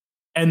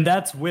 And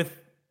that's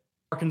with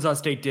Arkansas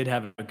State did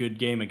have a good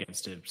game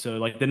against it. So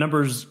like the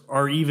numbers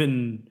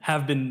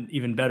have been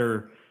even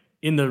better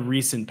in the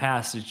recent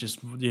past. It's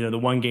just, the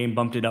one game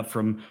bumped it up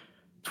from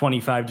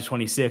 25 to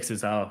 26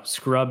 is how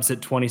Scrubs at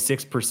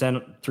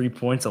 26% 3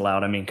 points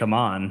allowed. I mean, come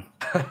on.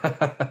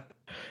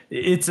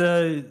 It's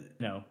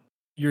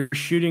you're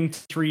shooting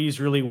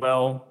threes really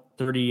well,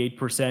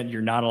 38%.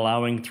 You're not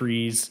allowing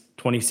threes,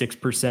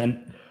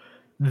 26%.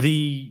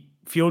 The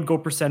field goal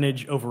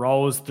percentage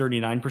overall is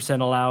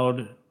 39%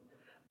 allowed.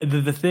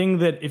 The thing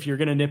that if you're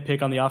going to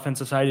nitpick on the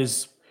offensive side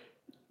is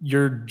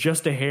you're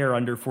just a hair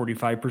under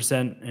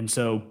 45%. And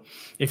so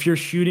if you're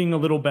shooting a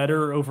little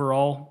better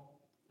overall,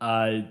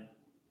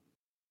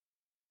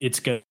 it's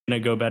going to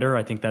go better.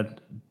 I think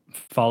that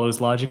follows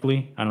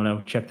logically. I don't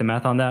know. Check the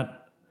math on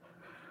that.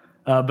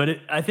 But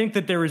I think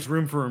that there is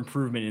room for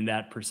improvement in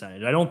that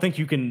percentage. I don't think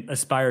you can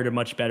aspire to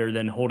much better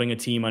than holding a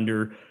team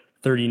under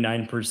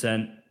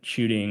 39%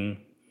 shooting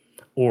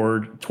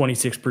or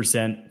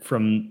 26%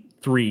 from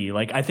 3.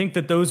 Like, I think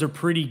that those are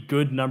pretty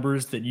good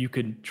numbers that you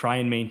could try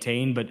and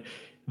maintain, but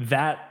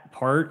that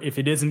part, if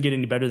it isn't getting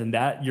any better than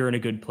that, you're in a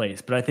good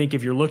place. But I think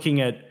if you're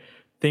looking at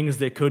things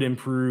that could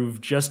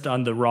improve just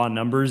on the raw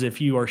numbers,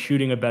 if you are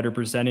shooting a better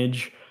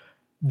percentage,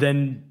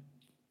 then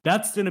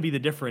that's going to be the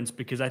difference,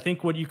 because I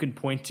think what you can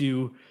point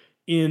to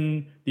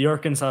in the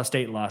Arkansas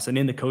State loss and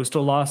in the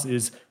Coastal loss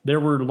is there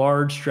were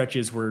large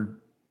stretches where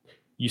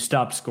you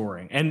stopped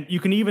scoring. And you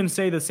can even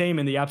say the same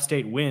in the App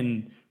State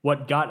win.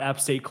 What got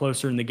App State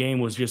closer in the game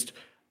was just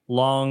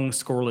long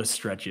scoreless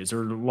stretches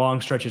or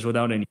long stretches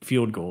without any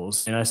field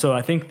goals. And so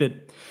I think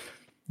that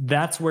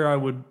that's where I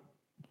would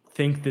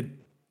think that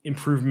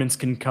improvements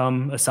can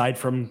come, aside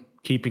from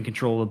keeping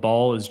control of the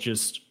ball, is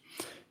just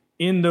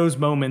in those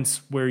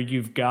moments where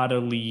you've got to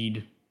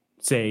lead,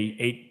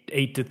 say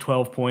 8 to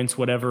 12 points,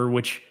 whatever,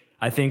 which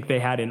I think they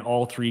had in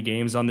all 3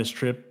 games on this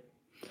trip.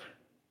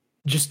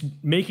 Just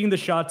making the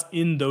shots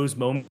in those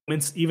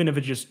moments, even if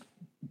it's just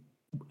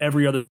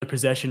every other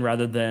possession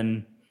rather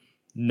than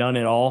none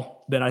at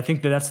all, then I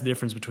think that's the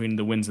difference between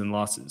the wins and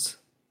losses.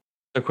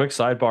 A quick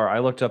sidebar. I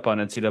looked up on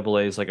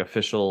NCAA's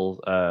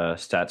official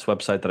stats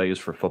website that I use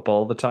for football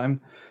all the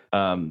time.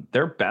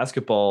 Their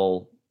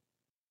basketball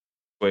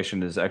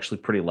situation is actually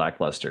pretty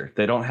lackluster.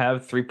 They don't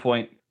have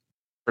 3-point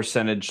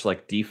percentage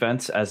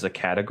defense as a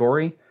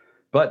category,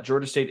 but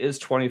Georgia State is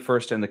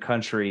 21st in the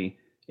country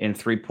in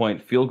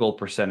 3-point field goal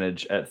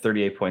percentage at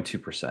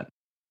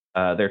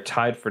 38.2%. They're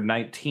tied for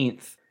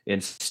 19th in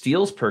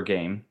steals per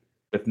game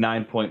with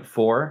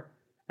 9.4,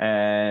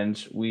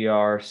 and we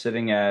are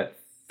sitting at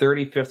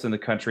 35th in the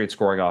country at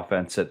scoring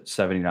offense at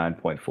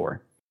 79.4.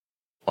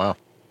 Wow.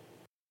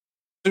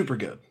 Super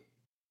good.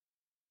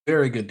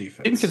 Very good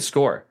defense. Team can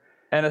score.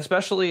 And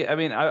especially, I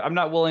mean, I'm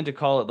not willing to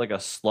call it a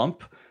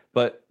slump,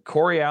 but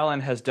Corey Allen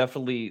has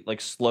definitely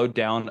slowed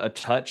down a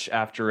touch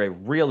after a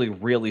really,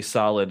 really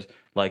solid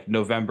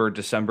November,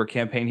 December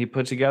campaign he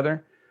put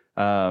together.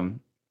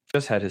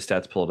 Just had his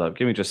stats pulled up.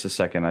 Give me just a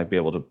second. I'd be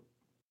able to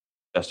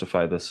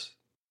justify this.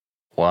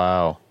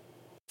 Wow.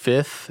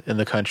 5th in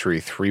the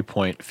country,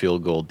 3-point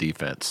field goal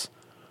defense.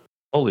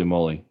 Holy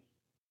moly.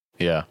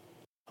 Yeah,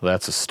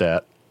 that's a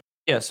stat.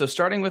 Yeah, so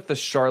starting with the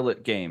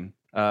Charlotte game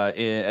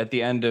at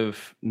the end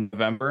of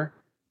November,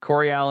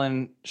 Corey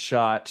Allen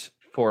shot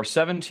for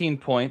 17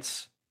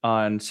 points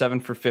on 7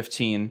 for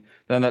 15.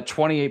 Then that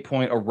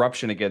 28-point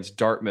eruption against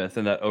Dartmouth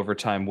in that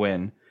overtime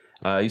win.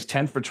 He's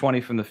 10 for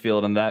 20 from the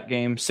field in that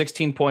game.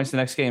 16 points the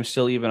next game,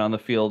 still even on the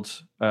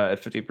field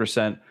at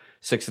 50%,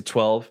 6 to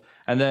 12.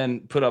 And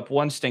then put up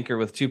one stinker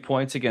with 2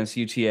 points against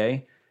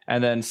UTA.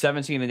 And then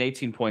 17 and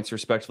 18 points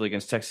respectively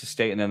against Texas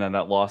State. And then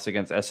that loss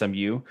against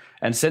SMU.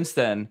 And since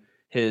then,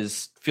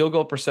 his field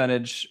goal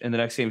percentage in the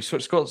next game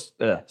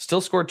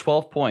still scored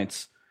 12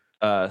 points,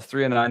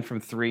 3 and 9 from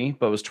 3,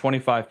 but was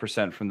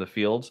 25% from the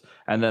field,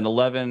 and then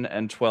 11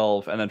 and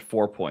 12, and then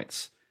 4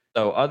 points.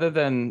 So other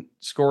than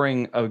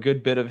scoring a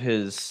good bit of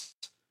his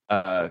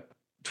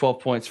 12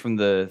 points from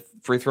the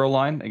free throw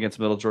line against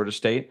Middle Georgia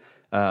State,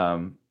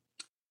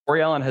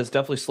 Corey Allen has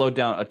definitely slowed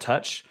down a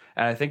touch.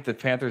 And I think the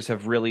Panthers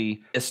have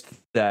really missed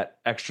that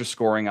extra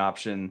scoring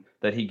option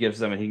that he gives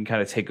them, and he can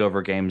kind of take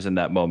over games in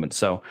that moment.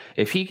 So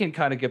if he can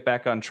kind of get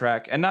back on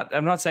track, and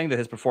I'm not saying that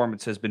his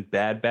performance has been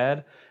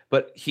bad,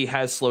 but he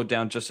has slowed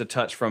down just a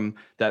touch from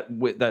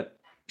that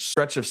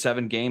stretch of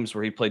 7 games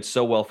where he played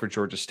so well for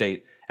Georgia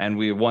State, and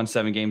we won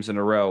 7 games in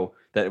a row.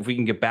 That if we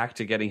can get back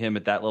to getting him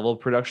at that level of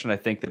production, I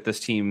think that this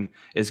team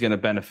is going to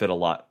benefit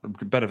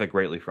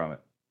greatly from it.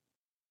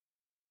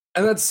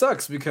 And that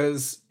sucks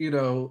because,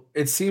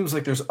 it seems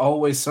like there's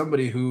always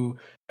somebody who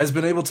has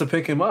been able to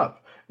pick him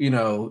up. In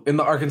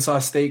the Arkansas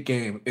State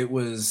game, it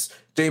was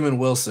Damon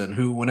Wilson,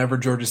 who whenever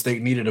Georgia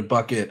State needed a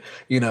bucket,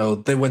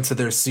 they went to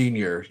their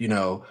senior,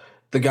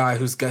 the guy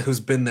who's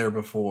been there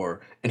before,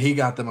 and he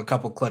got them a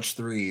couple clutch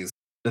threes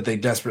that they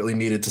desperately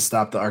needed to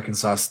stop the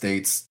Arkansas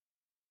State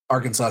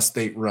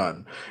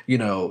run.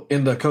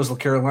 In the Coastal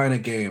Carolina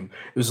game,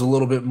 it was a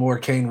little bit more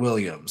Kane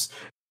Williams.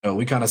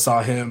 We kind of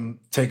saw him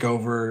take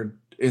over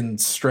in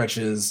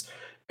stretches,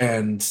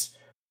 and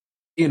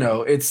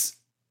it's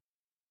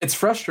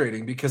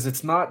frustrating because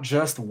it's not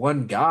just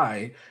one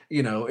guy.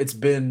 It's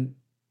been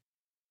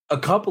a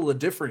couple of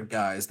different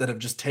guys that have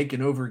just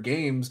taken over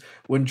games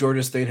when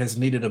Georgia State has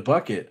needed a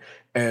bucket.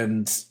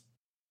 And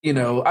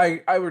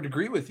I would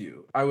agree with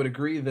you. I would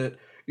agree that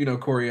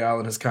Corey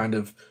Allen has kind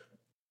of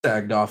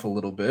sagged off a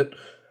little bit,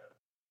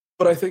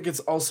 but I think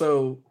it's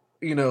also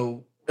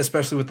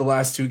especially with the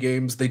last 2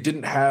 games, they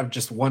didn't have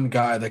just one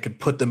guy that could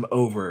put them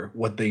over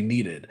what they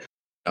needed.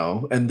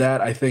 And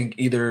that, I think,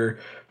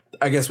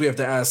 I guess we have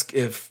to ask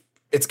if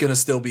it's going to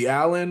still be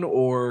Allen,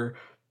 or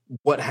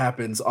what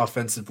happens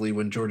offensively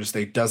when Georgia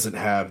State doesn't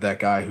have that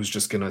guy who's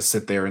just going to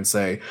sit there and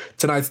say,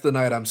 tonight's the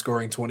night I'm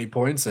scoring 20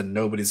 points and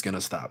nobody's going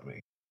to stop me.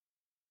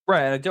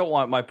 Right, and I don't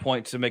want my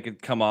point to make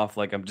it come off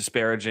like I'm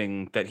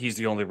disparaging that he's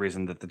the only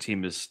reason that the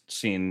team is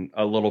seeing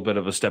a little bit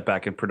of a step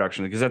back in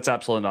production, because that's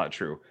absolutely not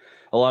true.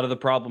 A lot of the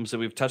problems that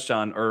we've touched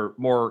on are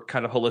more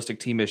kind of holistic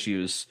team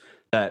issues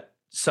that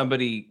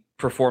somebody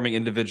performing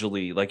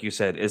individually, like you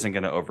said, isn't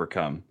going to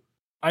overcome.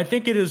 I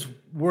think it is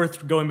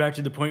worth going back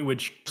to the point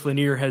which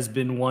Lanier has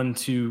been one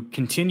to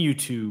continue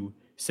to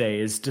say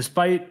is,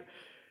 despite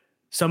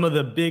some of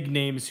the big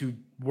names who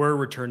were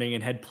returning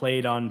and had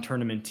played on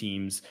tournament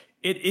teams,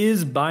 it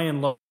is by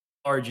and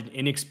large an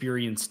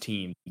inexperienced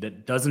team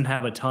that doesn't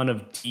have a ton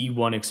of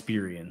D1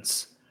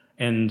 experience.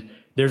 And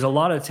there's a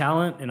lot of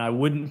talent, and I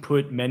wouldn't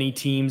put many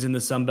teams in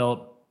the Sun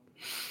Belt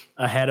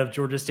ahead of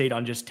Georgia State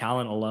on just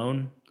talent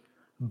alone.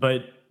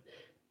 But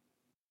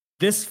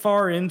this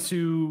far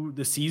into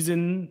the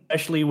season,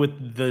 especially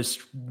with this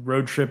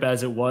road trip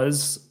as it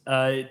was,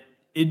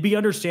 it'd be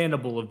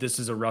understandable if this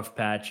is a rough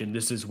patch and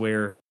this is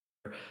where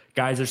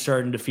guys are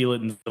starting to feel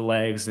it in the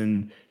legs,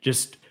 and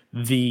just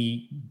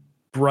the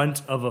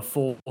brunt of a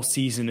full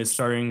season is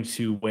starting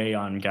to weigh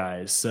on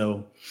guys.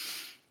 So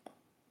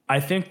I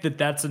think that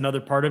that's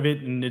another part of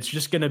it, and it's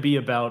just going to be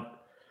about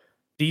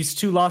these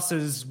 2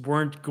 losses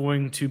weren't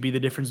going to be the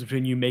difference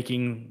between you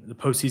making the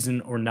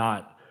postseason or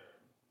not.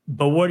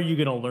 But what are you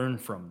going to learn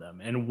from them,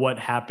 and what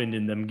happened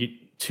in them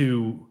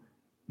to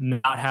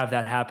not have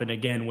that happen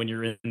again when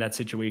you're in that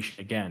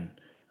situation again?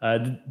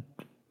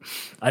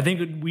 I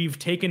think we've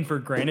taken for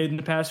granted in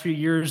the past few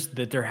years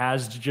that there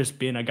has just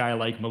been a guy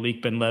like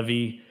Malik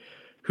Benlevi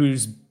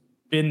who's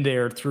been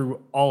there through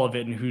all of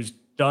it and who's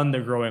done the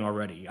growing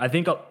already. I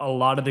think a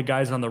lot of the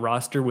guys on the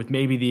roster, with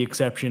maybe the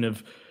exception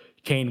of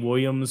Kane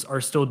Williams,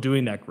 are still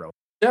doing that growth.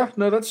 Yeah,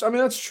 no,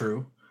 that's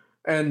true.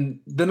 And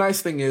the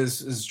nice thing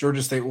is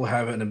Georgia State will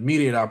have an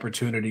immediate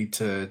opportunity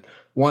to,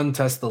 1,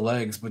 test the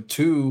legs, but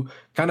 2,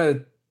 kind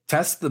of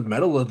test the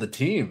mettle of the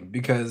team,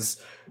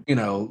 because,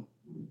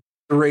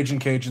 the Raging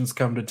Cajuns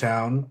come to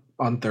town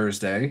on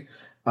Thursday.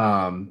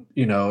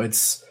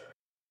 It's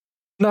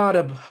not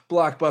a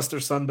blockbuster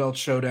Sunbelt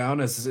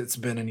showdown as it's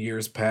been in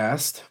years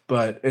past,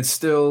 but it's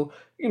still,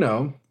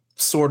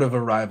 sort of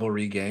a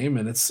rivalry game.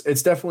 And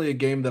it's definitely a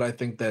game that I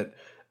think that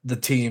the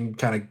team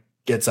kind of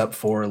gets up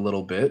for a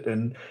little bit.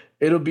 And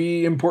it'll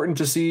be important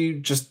to see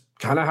just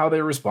kind of how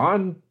they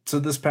respond to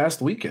this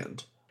past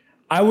weekend.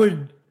 I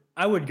would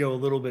go a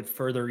little bit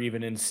further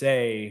even and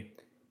say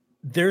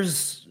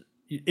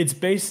it's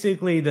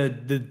basically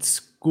the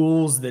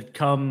schools that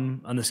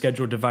come on the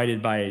schedule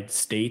divided by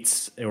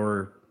states,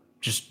 or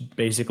just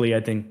basically, I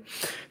think,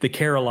 the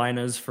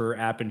Carolinas for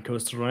App and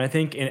Coastal. And I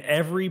think in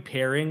every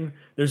pairing,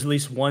 there's at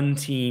least one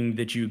team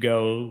that you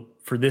go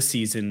for this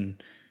season,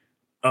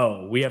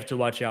 oh, we have to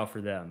watch out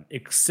for them,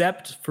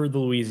 except for the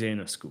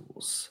Louisiana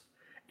schools.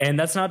 And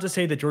that's not to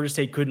say that Georgia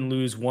State couldn't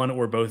lose one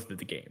or both of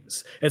the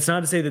games. It's not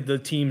to say that the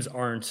teams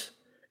aren't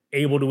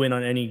able to win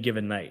on any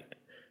given night.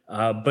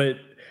 But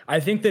I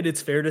think that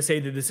it's fair to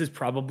say that this is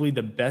probably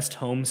the best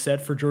home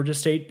set for Georgia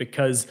State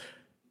because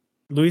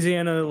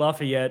Louisiana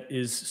Lafayette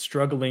is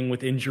struggling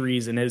with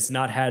injuries and has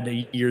not had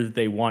a year that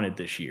they wanted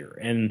this year.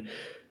 And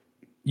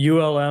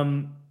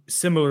ULM,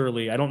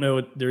 similarly, I don't know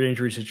what their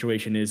injury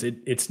situation is.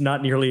 It's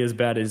not nearly as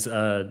bad as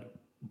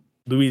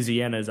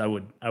Louisiana as I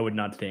would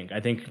not think. I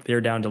think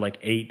they're down to like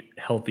 8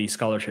 healthy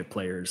scholarship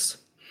players.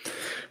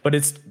 But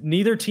it's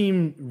neither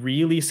team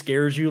really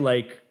scares you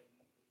like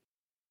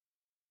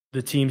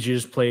the teams you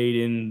just played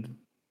in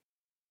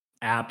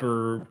App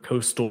or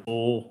Coastal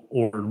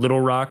or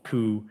Little Rock,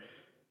 who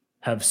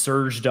have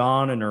surged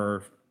on and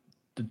are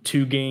the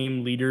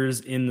 2-game leaders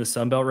in the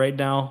Sun Belt right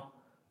now.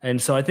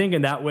 And so I think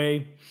in that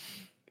way,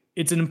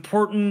 it's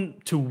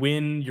important to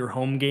win your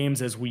home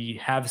games, as we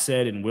have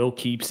said and will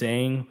keep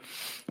saying.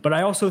 But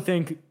I also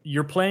think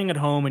you're playing at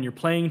home and you're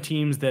playing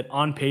teams that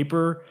on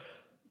paper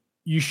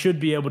you should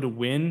be able to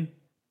win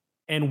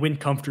and win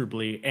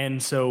comfortably.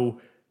 And so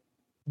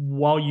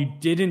while you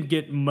didn't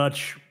get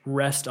much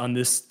rest on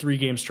this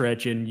 3-game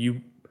stretch and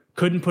you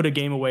couldn't put a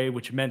game away,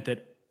 which meant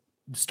that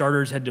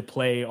starters had to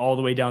play all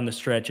the way down the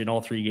stretch in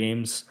all 3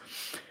 games,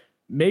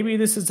 maybe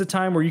this is the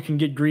time where you can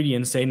get greedy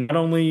and say not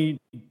only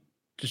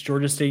does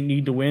Georgia State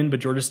need to win, but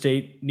Georgia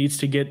State needs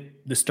to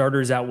get the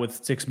starters out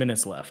with 6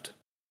 minutes left.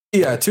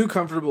 Yeah, 2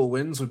 comfortable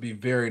wins would be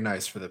very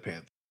nice for the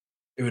Panthers.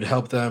 It would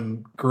help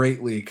them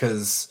greatly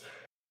because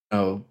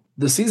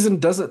the season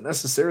doesn't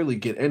necessarily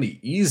get any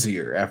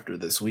easier after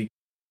this week.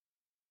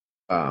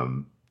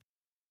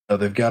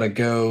 They've got to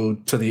go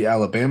to the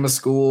Alabama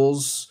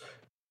schools.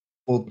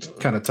 We'll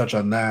kind of touch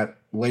on that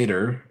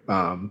later.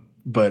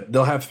 But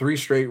they'll have 3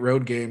 straight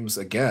road games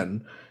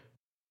again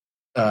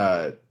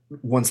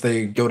once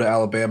they go to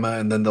Alabama,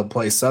 and then they'll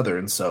play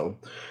Southern. So,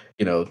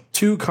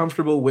 2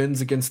 comfortable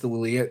wins against the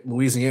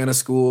Louisiana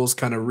schools,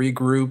 kind of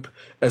regroup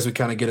as we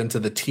kind of get into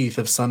the teeth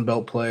of Sun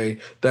Belt play.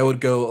 That would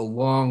go a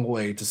long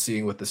way to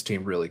seeing what this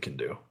team really can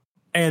do.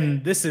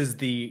 And this is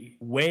the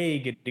way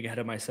getting ahead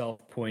of myself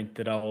point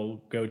that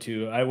I'll go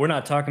to. We're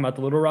not talking about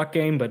the Little Rock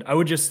game, but I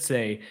would just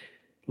say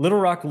Little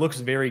Rock looks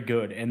very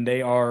good, and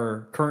they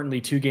are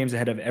currently 2 games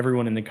ahead of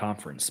everyone in the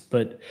conference.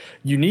 But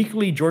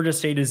uniquely, Georgia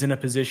State is in a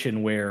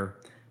position where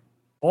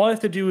all I have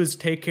to do is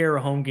take care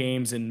of home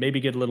games and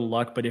maybe get a little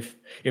luck. But if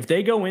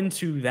they go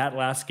into that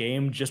last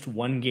game just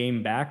 1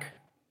 game back,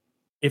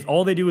 if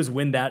all they do is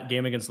win that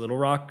game against Little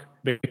Rock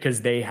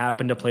because they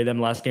happen to play them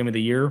last game of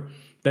the year,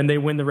 then they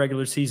win the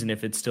regular season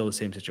if it's still the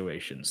same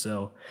situation.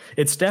 So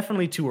it's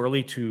definitely too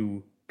early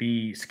to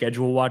be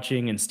schedule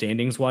watching and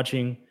standings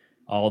watching,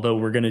 although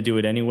we're going to do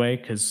it anyway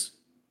because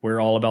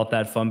we're all about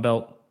that Fun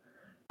Belt.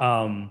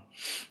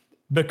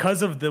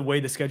 Because of the way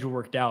the schedule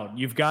worked out,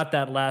 you've got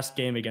that last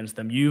game against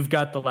them. You've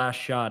got the last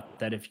shot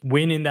that if you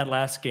win in that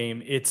last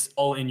game, it's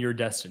all in your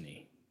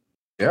destiny.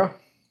 Yeah.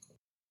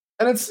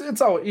 And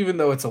it's all, even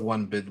though it's a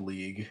 1-bid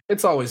league,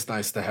 it's always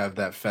nice to have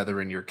that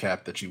feather in your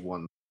cap that you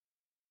won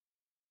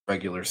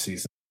regular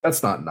season.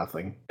 That's not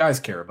nothing. Guys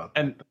care about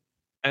that.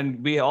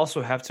 And we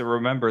also have to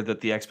remember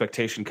that the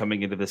expectation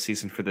coming into the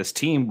season for this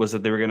team was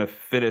that they were going to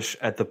finish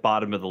at the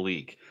bottom of the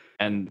league.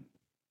 And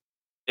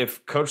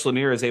if Coach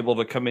Lanier is able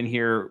to come in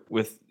here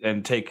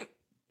and take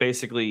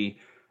basically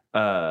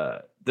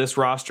this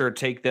roster,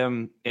 take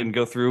them and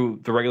go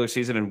through the regular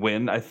season and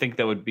win, I think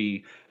that would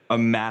be a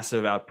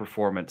massive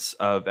outperformance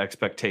of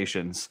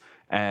expectations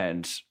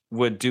and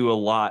would do a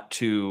lot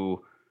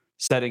to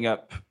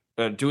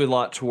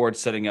towards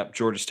setting up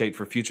Georgia State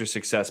for future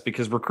success,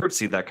 because recruits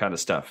see that kind of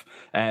stuff.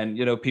 And,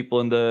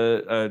 people in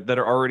the that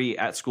are already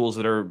at schools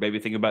that are maybe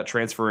thinking about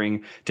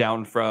transferring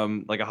down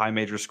from like a high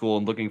major school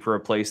and looking for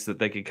a place that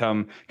they could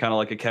come, kind of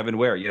like a Kevin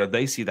Ware,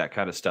 they see that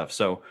kind of stuff.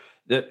 So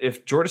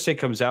if Georgia State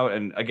comes out,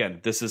 and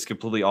again, this is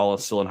completely all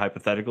still in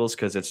hypotheticals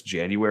because it's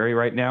January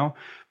right now.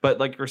 But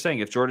like you're saying,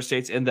 if Georgia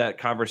State's in that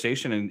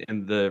conversation and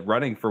in the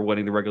running for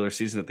winning the regular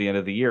season at the end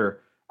of the year,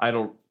 I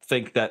don't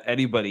think that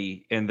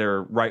anybody in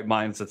their right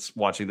minds that's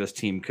watching this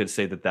team could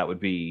say that that would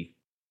be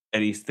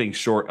anything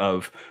short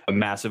of a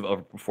massive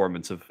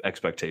overperformance of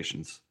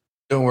expectations.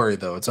 Don't worry,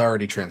 though. It's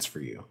already transfer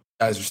you.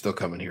 Guys are still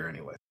coming here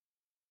anyway.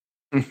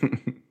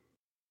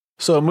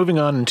 So moving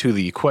on into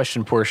the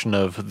question portion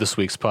of this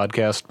week's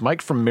podcast,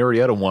 Mike from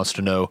Marietta wants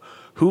to know,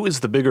 who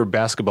is the bigger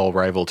basketball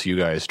rival to you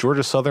guys,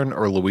 Georgia Southern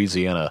or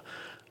Louisiana?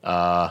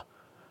 I'll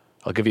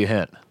give you a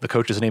hint. The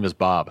coach's name is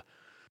Bob.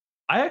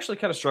 I actually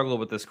kind of struggle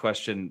with this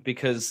question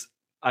because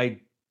I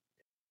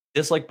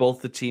dislike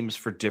both the teams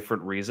for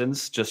different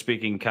reasons, just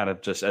speaking kind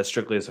of just as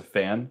strictly as a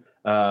fan.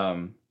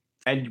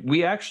 And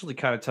we actually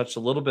kind of touched a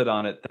little bit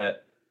on it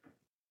that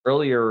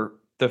earlier,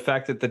 the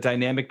fact that the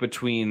dynamic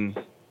between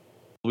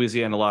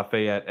Louisiana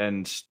Lafayette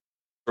and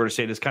Georgia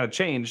State has kind of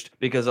changed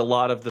because a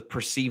lot of the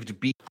perceived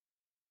beef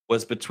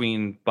was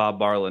between Bob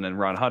Marlin and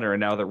Ron Hunter.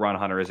 And now that Ron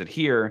Hunter isn't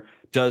here,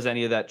 does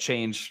any of that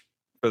change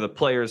for the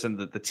players and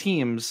the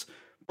teams?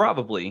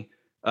 Probably.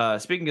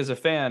 Speaking as a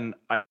fan,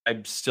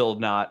 I'm still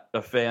not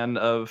a fan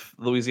of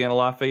Louisiana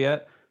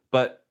Lafayette,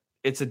 but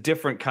it's a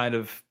different kind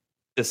of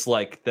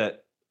dislike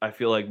that I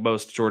feel like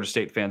most Georgia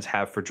State fans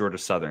have for Georgia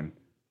Southern.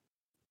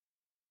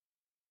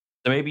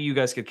 So maybe you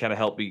guys could kind of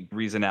help me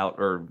reason out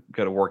or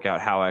kind of work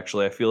out how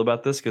actually I feel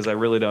about this, because I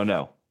really don't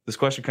know. This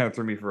question kind of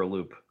threw me for a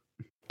loop.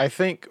 I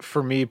think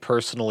for me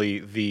personally,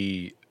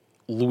 the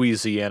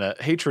Louisiana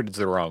hatred is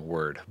the wrong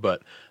word,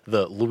 but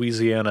the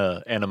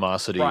Louisiana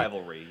animosity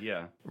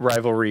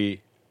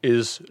rivalry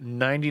is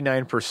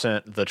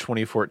 99% the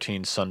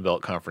 2014 Sun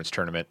Belt Conference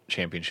Tournament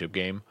championship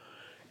game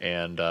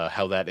and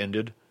how that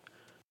ended,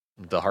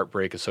 the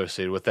heartbreak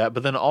associated with that.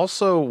 But then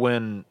also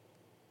when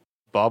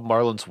Bob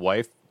Marlin's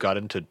wife got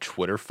into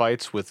Twitter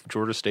fights with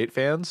Georgia State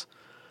fans,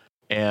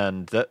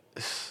 and that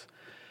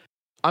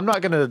I'm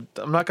not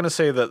gonna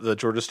say that the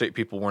Georgia State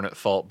people weren't at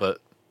fault,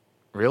 but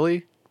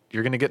really,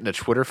 you're gonna get in a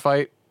Twitter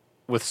fight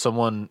with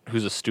someone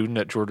who's a student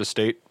at Georgia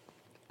State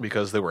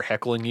because they were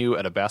heckling you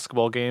at a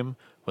basketball game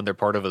when they're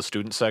part of a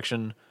student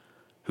section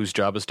whose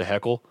job is to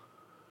heckle?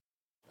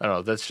 I don't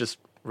know. That's just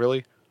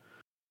really.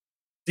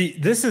 See,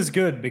 this is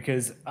good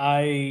because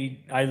I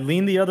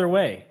lean the other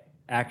way,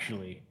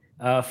 actually,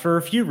 for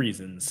a few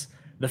reasons.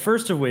 The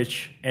first of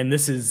which, and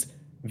this is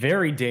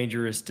very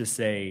dangerous to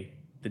say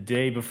the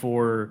day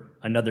before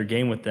another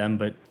game with them,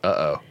 but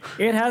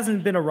it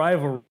hasn't been a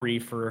rivalry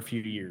for a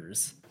few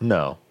years.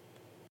 No.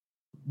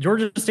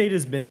 Georgia State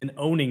has been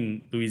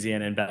owning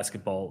Louisiana in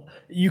basketball.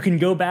 You can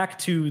go back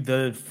to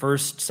the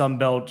first Sun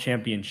Belt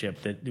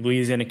championship that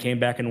Louisiana came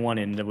back and won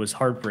in that was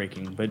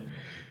heartbreaking, but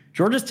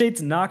Georgia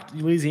State's knocked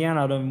Louisiana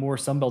out of more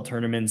Sun Belt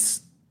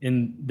tournaments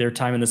in their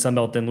time in the Sun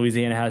Belt than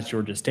Louisiana has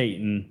Georgia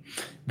State. And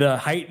the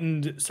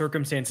heightened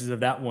circumstances of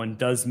that one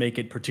does make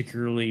it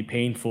particularly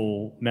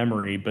painful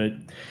memory. But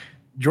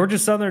Georgia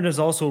Southern has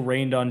also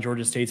rained on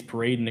Georgia State's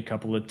parade in a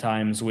couple of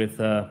times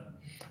with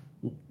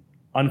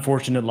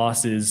unfortunate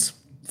losses.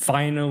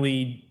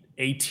 Finally,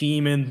 a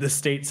team in the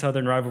State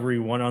Southern rivalry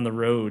won on the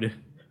road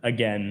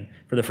again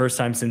for the first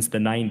time since the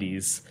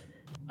 90s.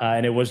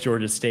 And it was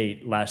Georgia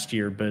State last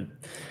year. But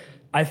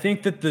I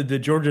think that the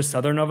Georgia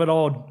Southern of it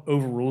all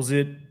overrules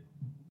it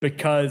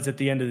because at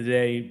the end of the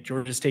day,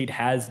 Georgia State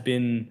has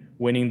been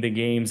winning the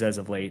games as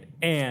of late.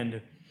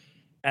 And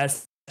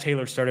as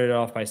Taylor started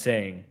off by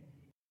saying,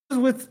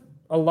 with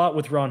a lot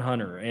with Ron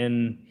Hunter.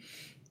 And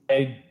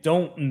I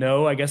don't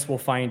know, I guess we'll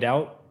find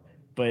out,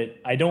 but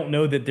I don't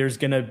know that there's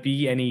going to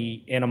be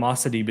any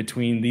animosity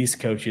between these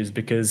coaches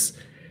because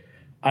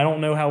I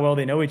don't know how well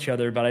they know each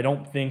other, but I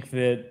don't think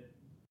that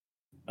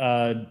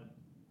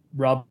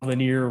Rob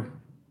Lanier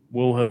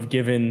will have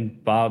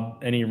given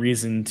Bob any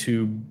reason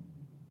to,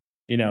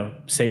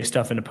 say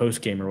stuff in a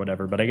post game or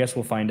whatever, but I guess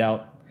we'll find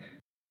out.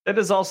 That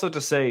is also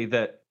to say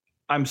that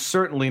I'm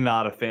certainly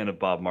not a fan of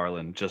Bob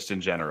Marlin, just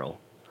in general.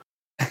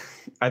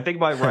 I think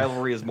my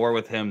rivalry is more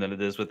with him than it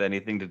is with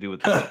anything to do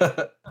with him.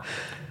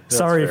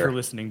 Sorry for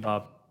listening,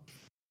 Bob.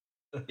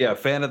 Yeah,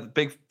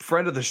 big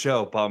friend of the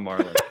show, Bob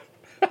Marlin.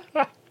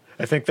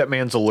 I think that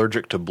man's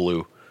allergic to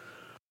blue.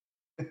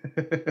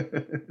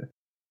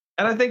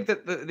 And I think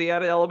that the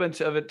added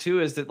element of it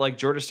too is that like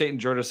Georgia State and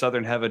Georgia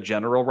Southern have a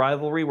general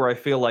rivalry where I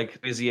feel like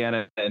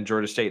Louisiana and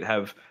Georgia State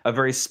have a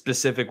very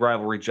specific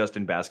rivalry just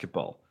in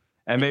basketball.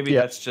 And maybe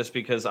that's just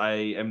because I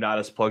am not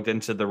as plugged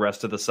into the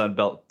rest of the Sun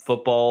Belt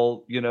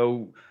football,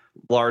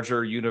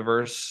 larger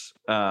universe.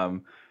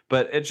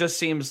 But it just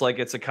seems like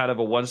it's a kind of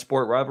a one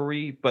sport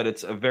rivalry, but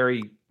it's a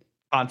very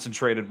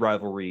concentrated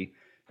rivalry.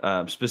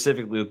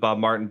 Specifically with Bob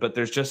Martin, but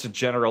there's just a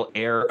general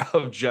air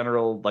of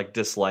general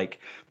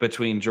dislike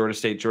between Georgia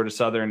State, Georgia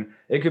Southern.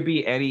 It could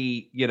be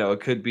any, it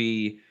could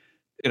be,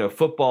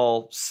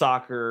 football,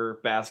 soccer,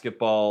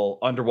 basketball,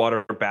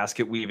 underwater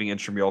basket weaving,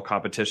 intramural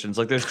competitions.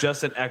 Like there's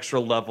just an extra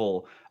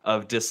level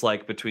of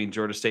dislike between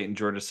Georgia State and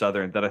Georgia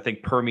Southern that I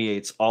think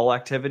permeates all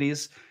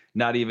activities,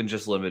 not even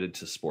just limited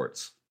to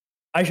sports.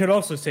 I should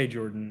also say,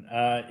 Jordan,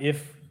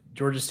 if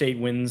Georgia State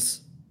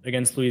wins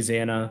against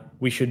Louisiana,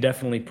 we should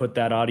definitely put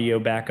that audio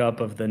back up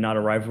of the not a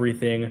rivalry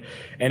thing.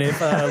 And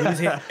if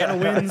Louisiana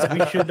wins,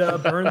 we should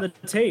burn the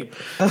tape.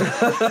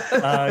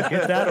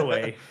 Get that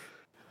away.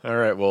 All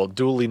right, well,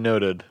 duly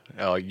noted.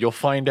 You'll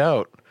find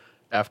out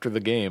after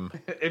the game.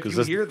 If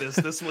you hear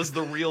this was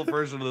the real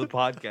version of the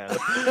podcast.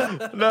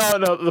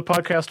 No, the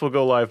podcast will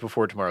go live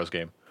before tomorrow's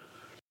game.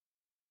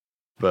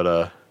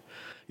 But,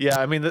 yeah,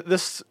 I mean,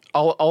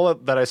 all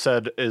that I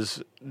said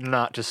is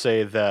not to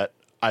say that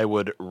I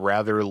would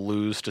rather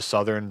lose to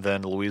Southern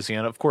than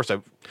Louisiana. Of course, I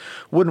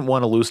wouldn't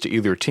want to lose to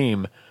either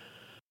team,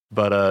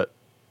 but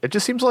it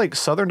just seems like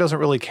Southern doesn't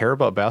really care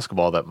about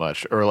basketball that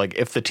much. Or like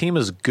if the team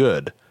is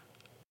good,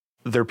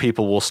 their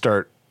people will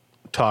start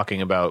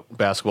talking about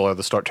basketball or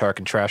they'll start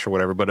talking trash or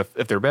whatever. But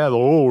if they're bad,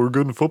 we're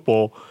good in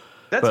football.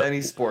 That's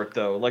any sport,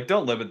 though. Like,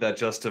 don't limit that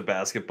just to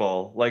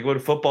basketball. Like, when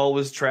football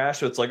was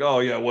trash, it's like, oh,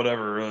 yeah,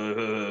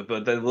 whatever.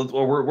 But then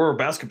we're a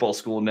basketball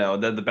school now.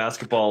 And then the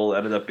basketball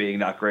ended up being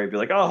not great. Be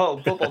like,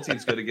 oh, football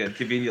team's good again,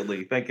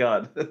 conveniently. Thank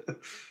God.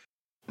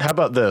 How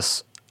about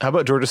this? How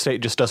about Georgia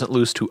State just doesn't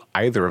lose to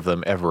either of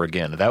them ever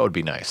again? That would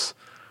be nice.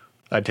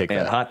 I'd take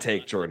that. Hot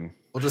take, Jordan.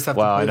 We'll just have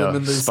to play them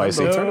in the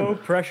spicy no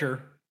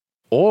pressure.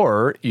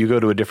 Or you go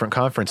to a different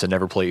conference and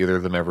never play either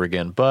of them ever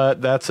again. But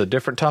that's a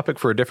different topic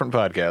for a different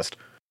podcast.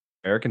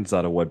 American's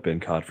not a wood bin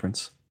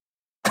conference.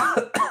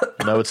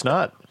 No, it's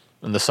not.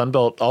 And the Sun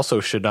Belt also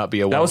should not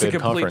be a That was a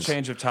one-bid complete conference.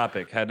 change of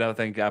topic. Had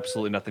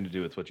absolutely nothing to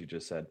do with what you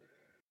just said.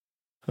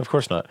 Of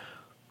course not.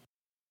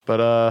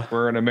 But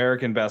We're an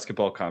American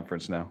basketball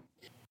conference now.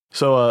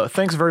 so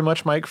thanks very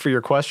much, Mike, for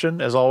your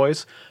question, as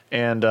always.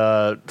 And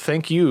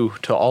thank you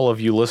to all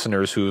of you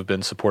listeners who have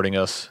been supporting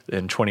us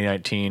in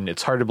 2019.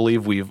 It's hard to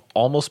believe we've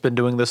almost been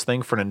doing this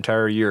thing for an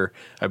entire year.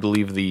 I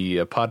believe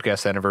the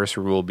podcast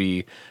anniversary will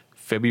be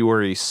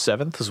February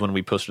 7th is when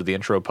we posted the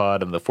intro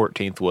pod, and the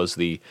 14th was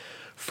the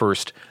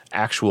first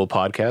actual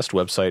podcast.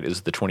 Website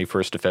is the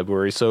 21st of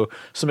February. So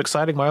some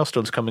exciting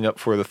milestones coming up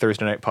for the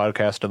Thursday Night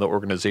Podcast and the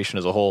organization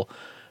as a whole.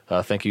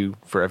 Thank you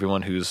for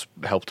everyone who's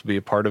helped be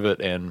a part of it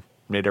and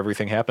made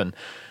everything happen.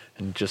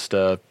 And just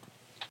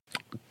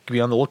be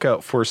on the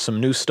lookout for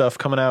some new stuff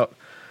coming out.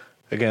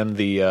 Again,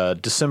 the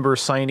December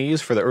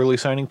signees for the early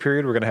signing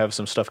period, we're going to have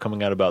some stuff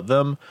coming out about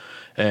them.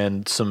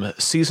 And some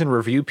season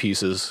review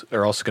pieces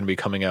are also going to be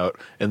coming out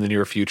in the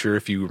near future.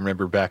 If you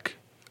remember back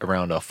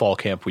around fall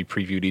camp, we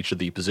previewed each of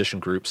the position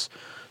groups.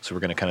 So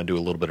we're going to kind of do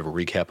a little bit of a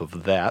recap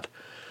of that.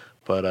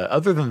 But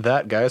other than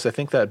that, guys, I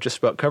think that just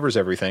about covers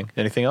everything.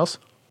 Anything else?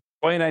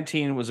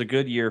 2019 was a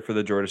good year for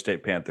the Georgia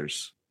State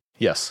Panthers.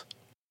 Yes.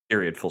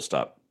 Period. Full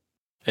stop.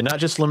 And not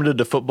just limited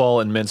to football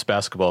and men's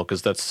basketball,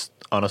 because that's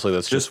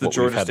just the what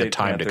Georgia we've had State the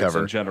time Panthers to cover.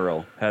 in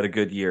general had a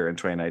good year in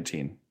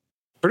 2019.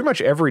 Pretty much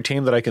every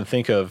team that I can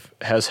think of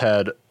has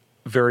had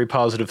very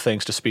positive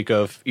things to speak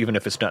of, even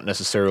if it's not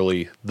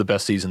necessarily the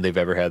best season they've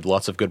ever had.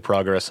 Lots of good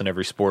progress in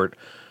every sport,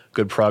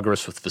 good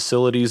progress with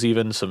facilities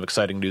even, some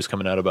exciting news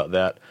coming out about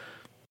that.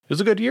 It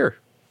was a good year.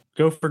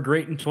 Go for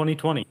great in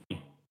 2020.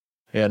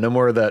 Yeah, no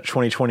more of that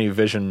 2020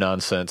 vision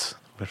nonsense.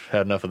 We've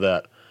had enough of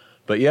that.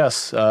 But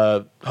yes,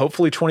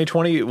 hopefully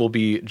 2020 will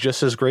be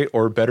just as great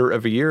or better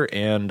of a year,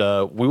 and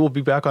we will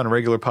be back on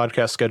regular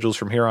podcast schedules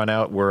from here on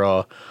out. We're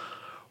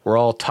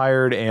all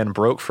tired and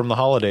broke from the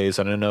holidays,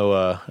 and I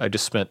know I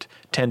just spent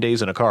 10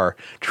 days in a car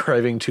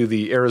driving to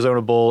the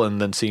Arizona Bowl and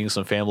then seeing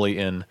some family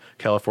in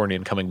California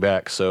and coming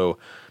back. So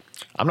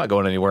I'm not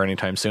going anywhere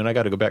anytime soon. I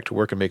got to go back to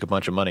work and make a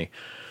bunch of money.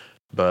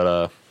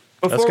 But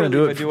that's going to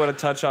do it. I do want to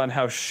touch on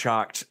how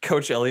shocked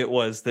Coach Elliott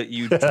was that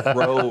you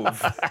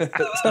drove.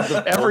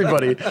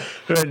 Everybody.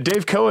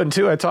 Dave Cohen,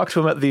 too. I talked to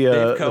him at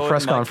the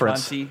press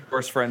conference. Conti, of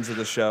course, friends of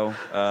the show.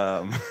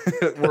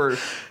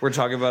 We're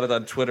talking about it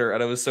on Twitter,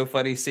 and it was so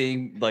funny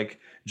seeing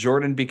like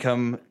Jordan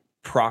become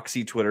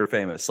proxy Twitter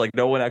famous. Like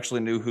no one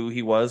actually knew who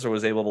he was or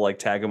was able to like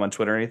tag him on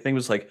Twitter or anything. It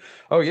was like,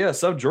 oh yeah,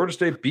 some Georgia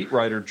State beat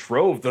writer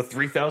drove the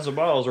 3,000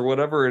 miles or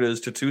whatever it is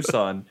to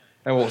Tucson.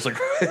 And I was like,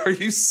 are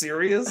you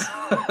serious?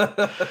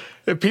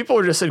 People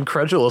are just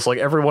incredulous. Like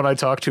everyone I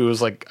talked to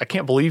was like, I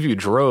can't believe you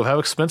drove. How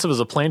expensive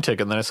is a plane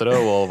ticket? And then I said,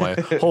 oh, well, my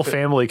whole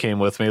family came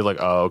with me. Like,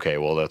 oh, okay,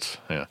 well, that's,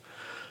 yeah.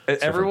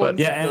 Everyone,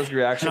 yeah, those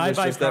reactions was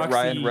just proxy, that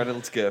Ryan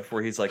Reynolds gif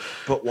where he's like,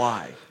 but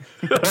why?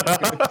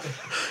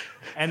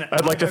 And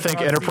I'd like to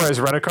thank Enterprise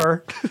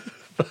Rent-A-Car.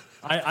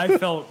 I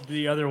felt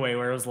the other way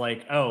where it was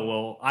like, oh,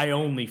 well, I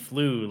only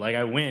flew. Like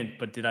I went,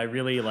 but did I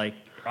really like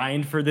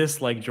grind for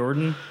this like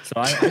Jordan? So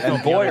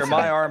and boy, are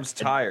my arms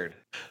tired.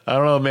 I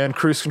don't know, man.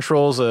 Cruise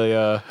control's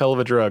a hell of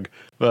a drug.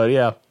 But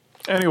yeah.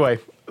 Anyway,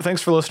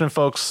 thanks for listening,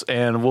 folks.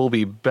 And we'll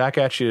be back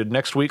at you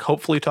next week,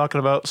 hopefully talking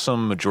about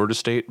some Georgia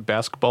State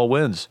basketball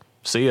wins.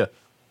 See ya.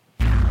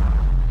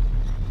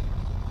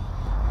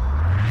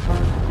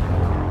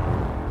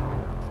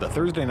 The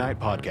Thursday Night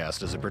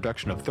Podcast is a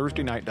production of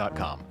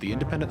ThursdayNight.com, the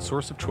independent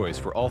source of choice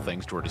for all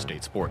things Georgia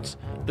State sports.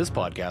 This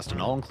podcast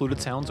and all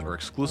included sounds are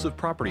exclusive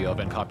property of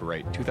and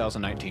copyright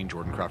 2019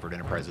 Jordan Crawford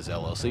Enterprises,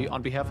 LLC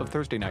on behalf of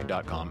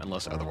ThursdayNight.com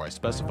unless otherwise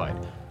specified.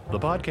 The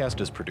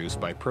podcast is produced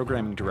by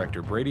Programming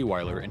Director Brady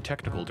Weiler and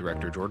Technical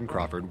Director Jordan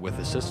Crawford with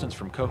assistance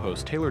from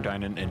co-hosts Taylor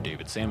Dinan and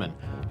David Salmon.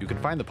 You can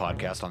find the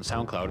podcast on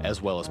SoundCloud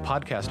as well as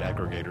podcast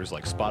aggregators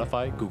like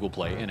Spotify, Google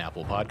Play, and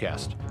Apple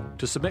Podcast.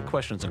 To submit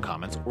questions and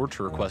comments or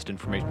to request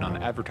information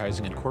on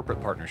advertising and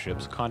corporate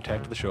partnerships,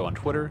 contact the show on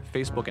Twitter,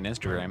 Facebook, and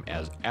Instagram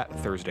as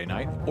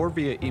 @ThursdayNight or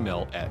via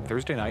email at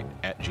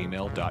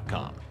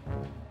thursdaynight@gmail.com.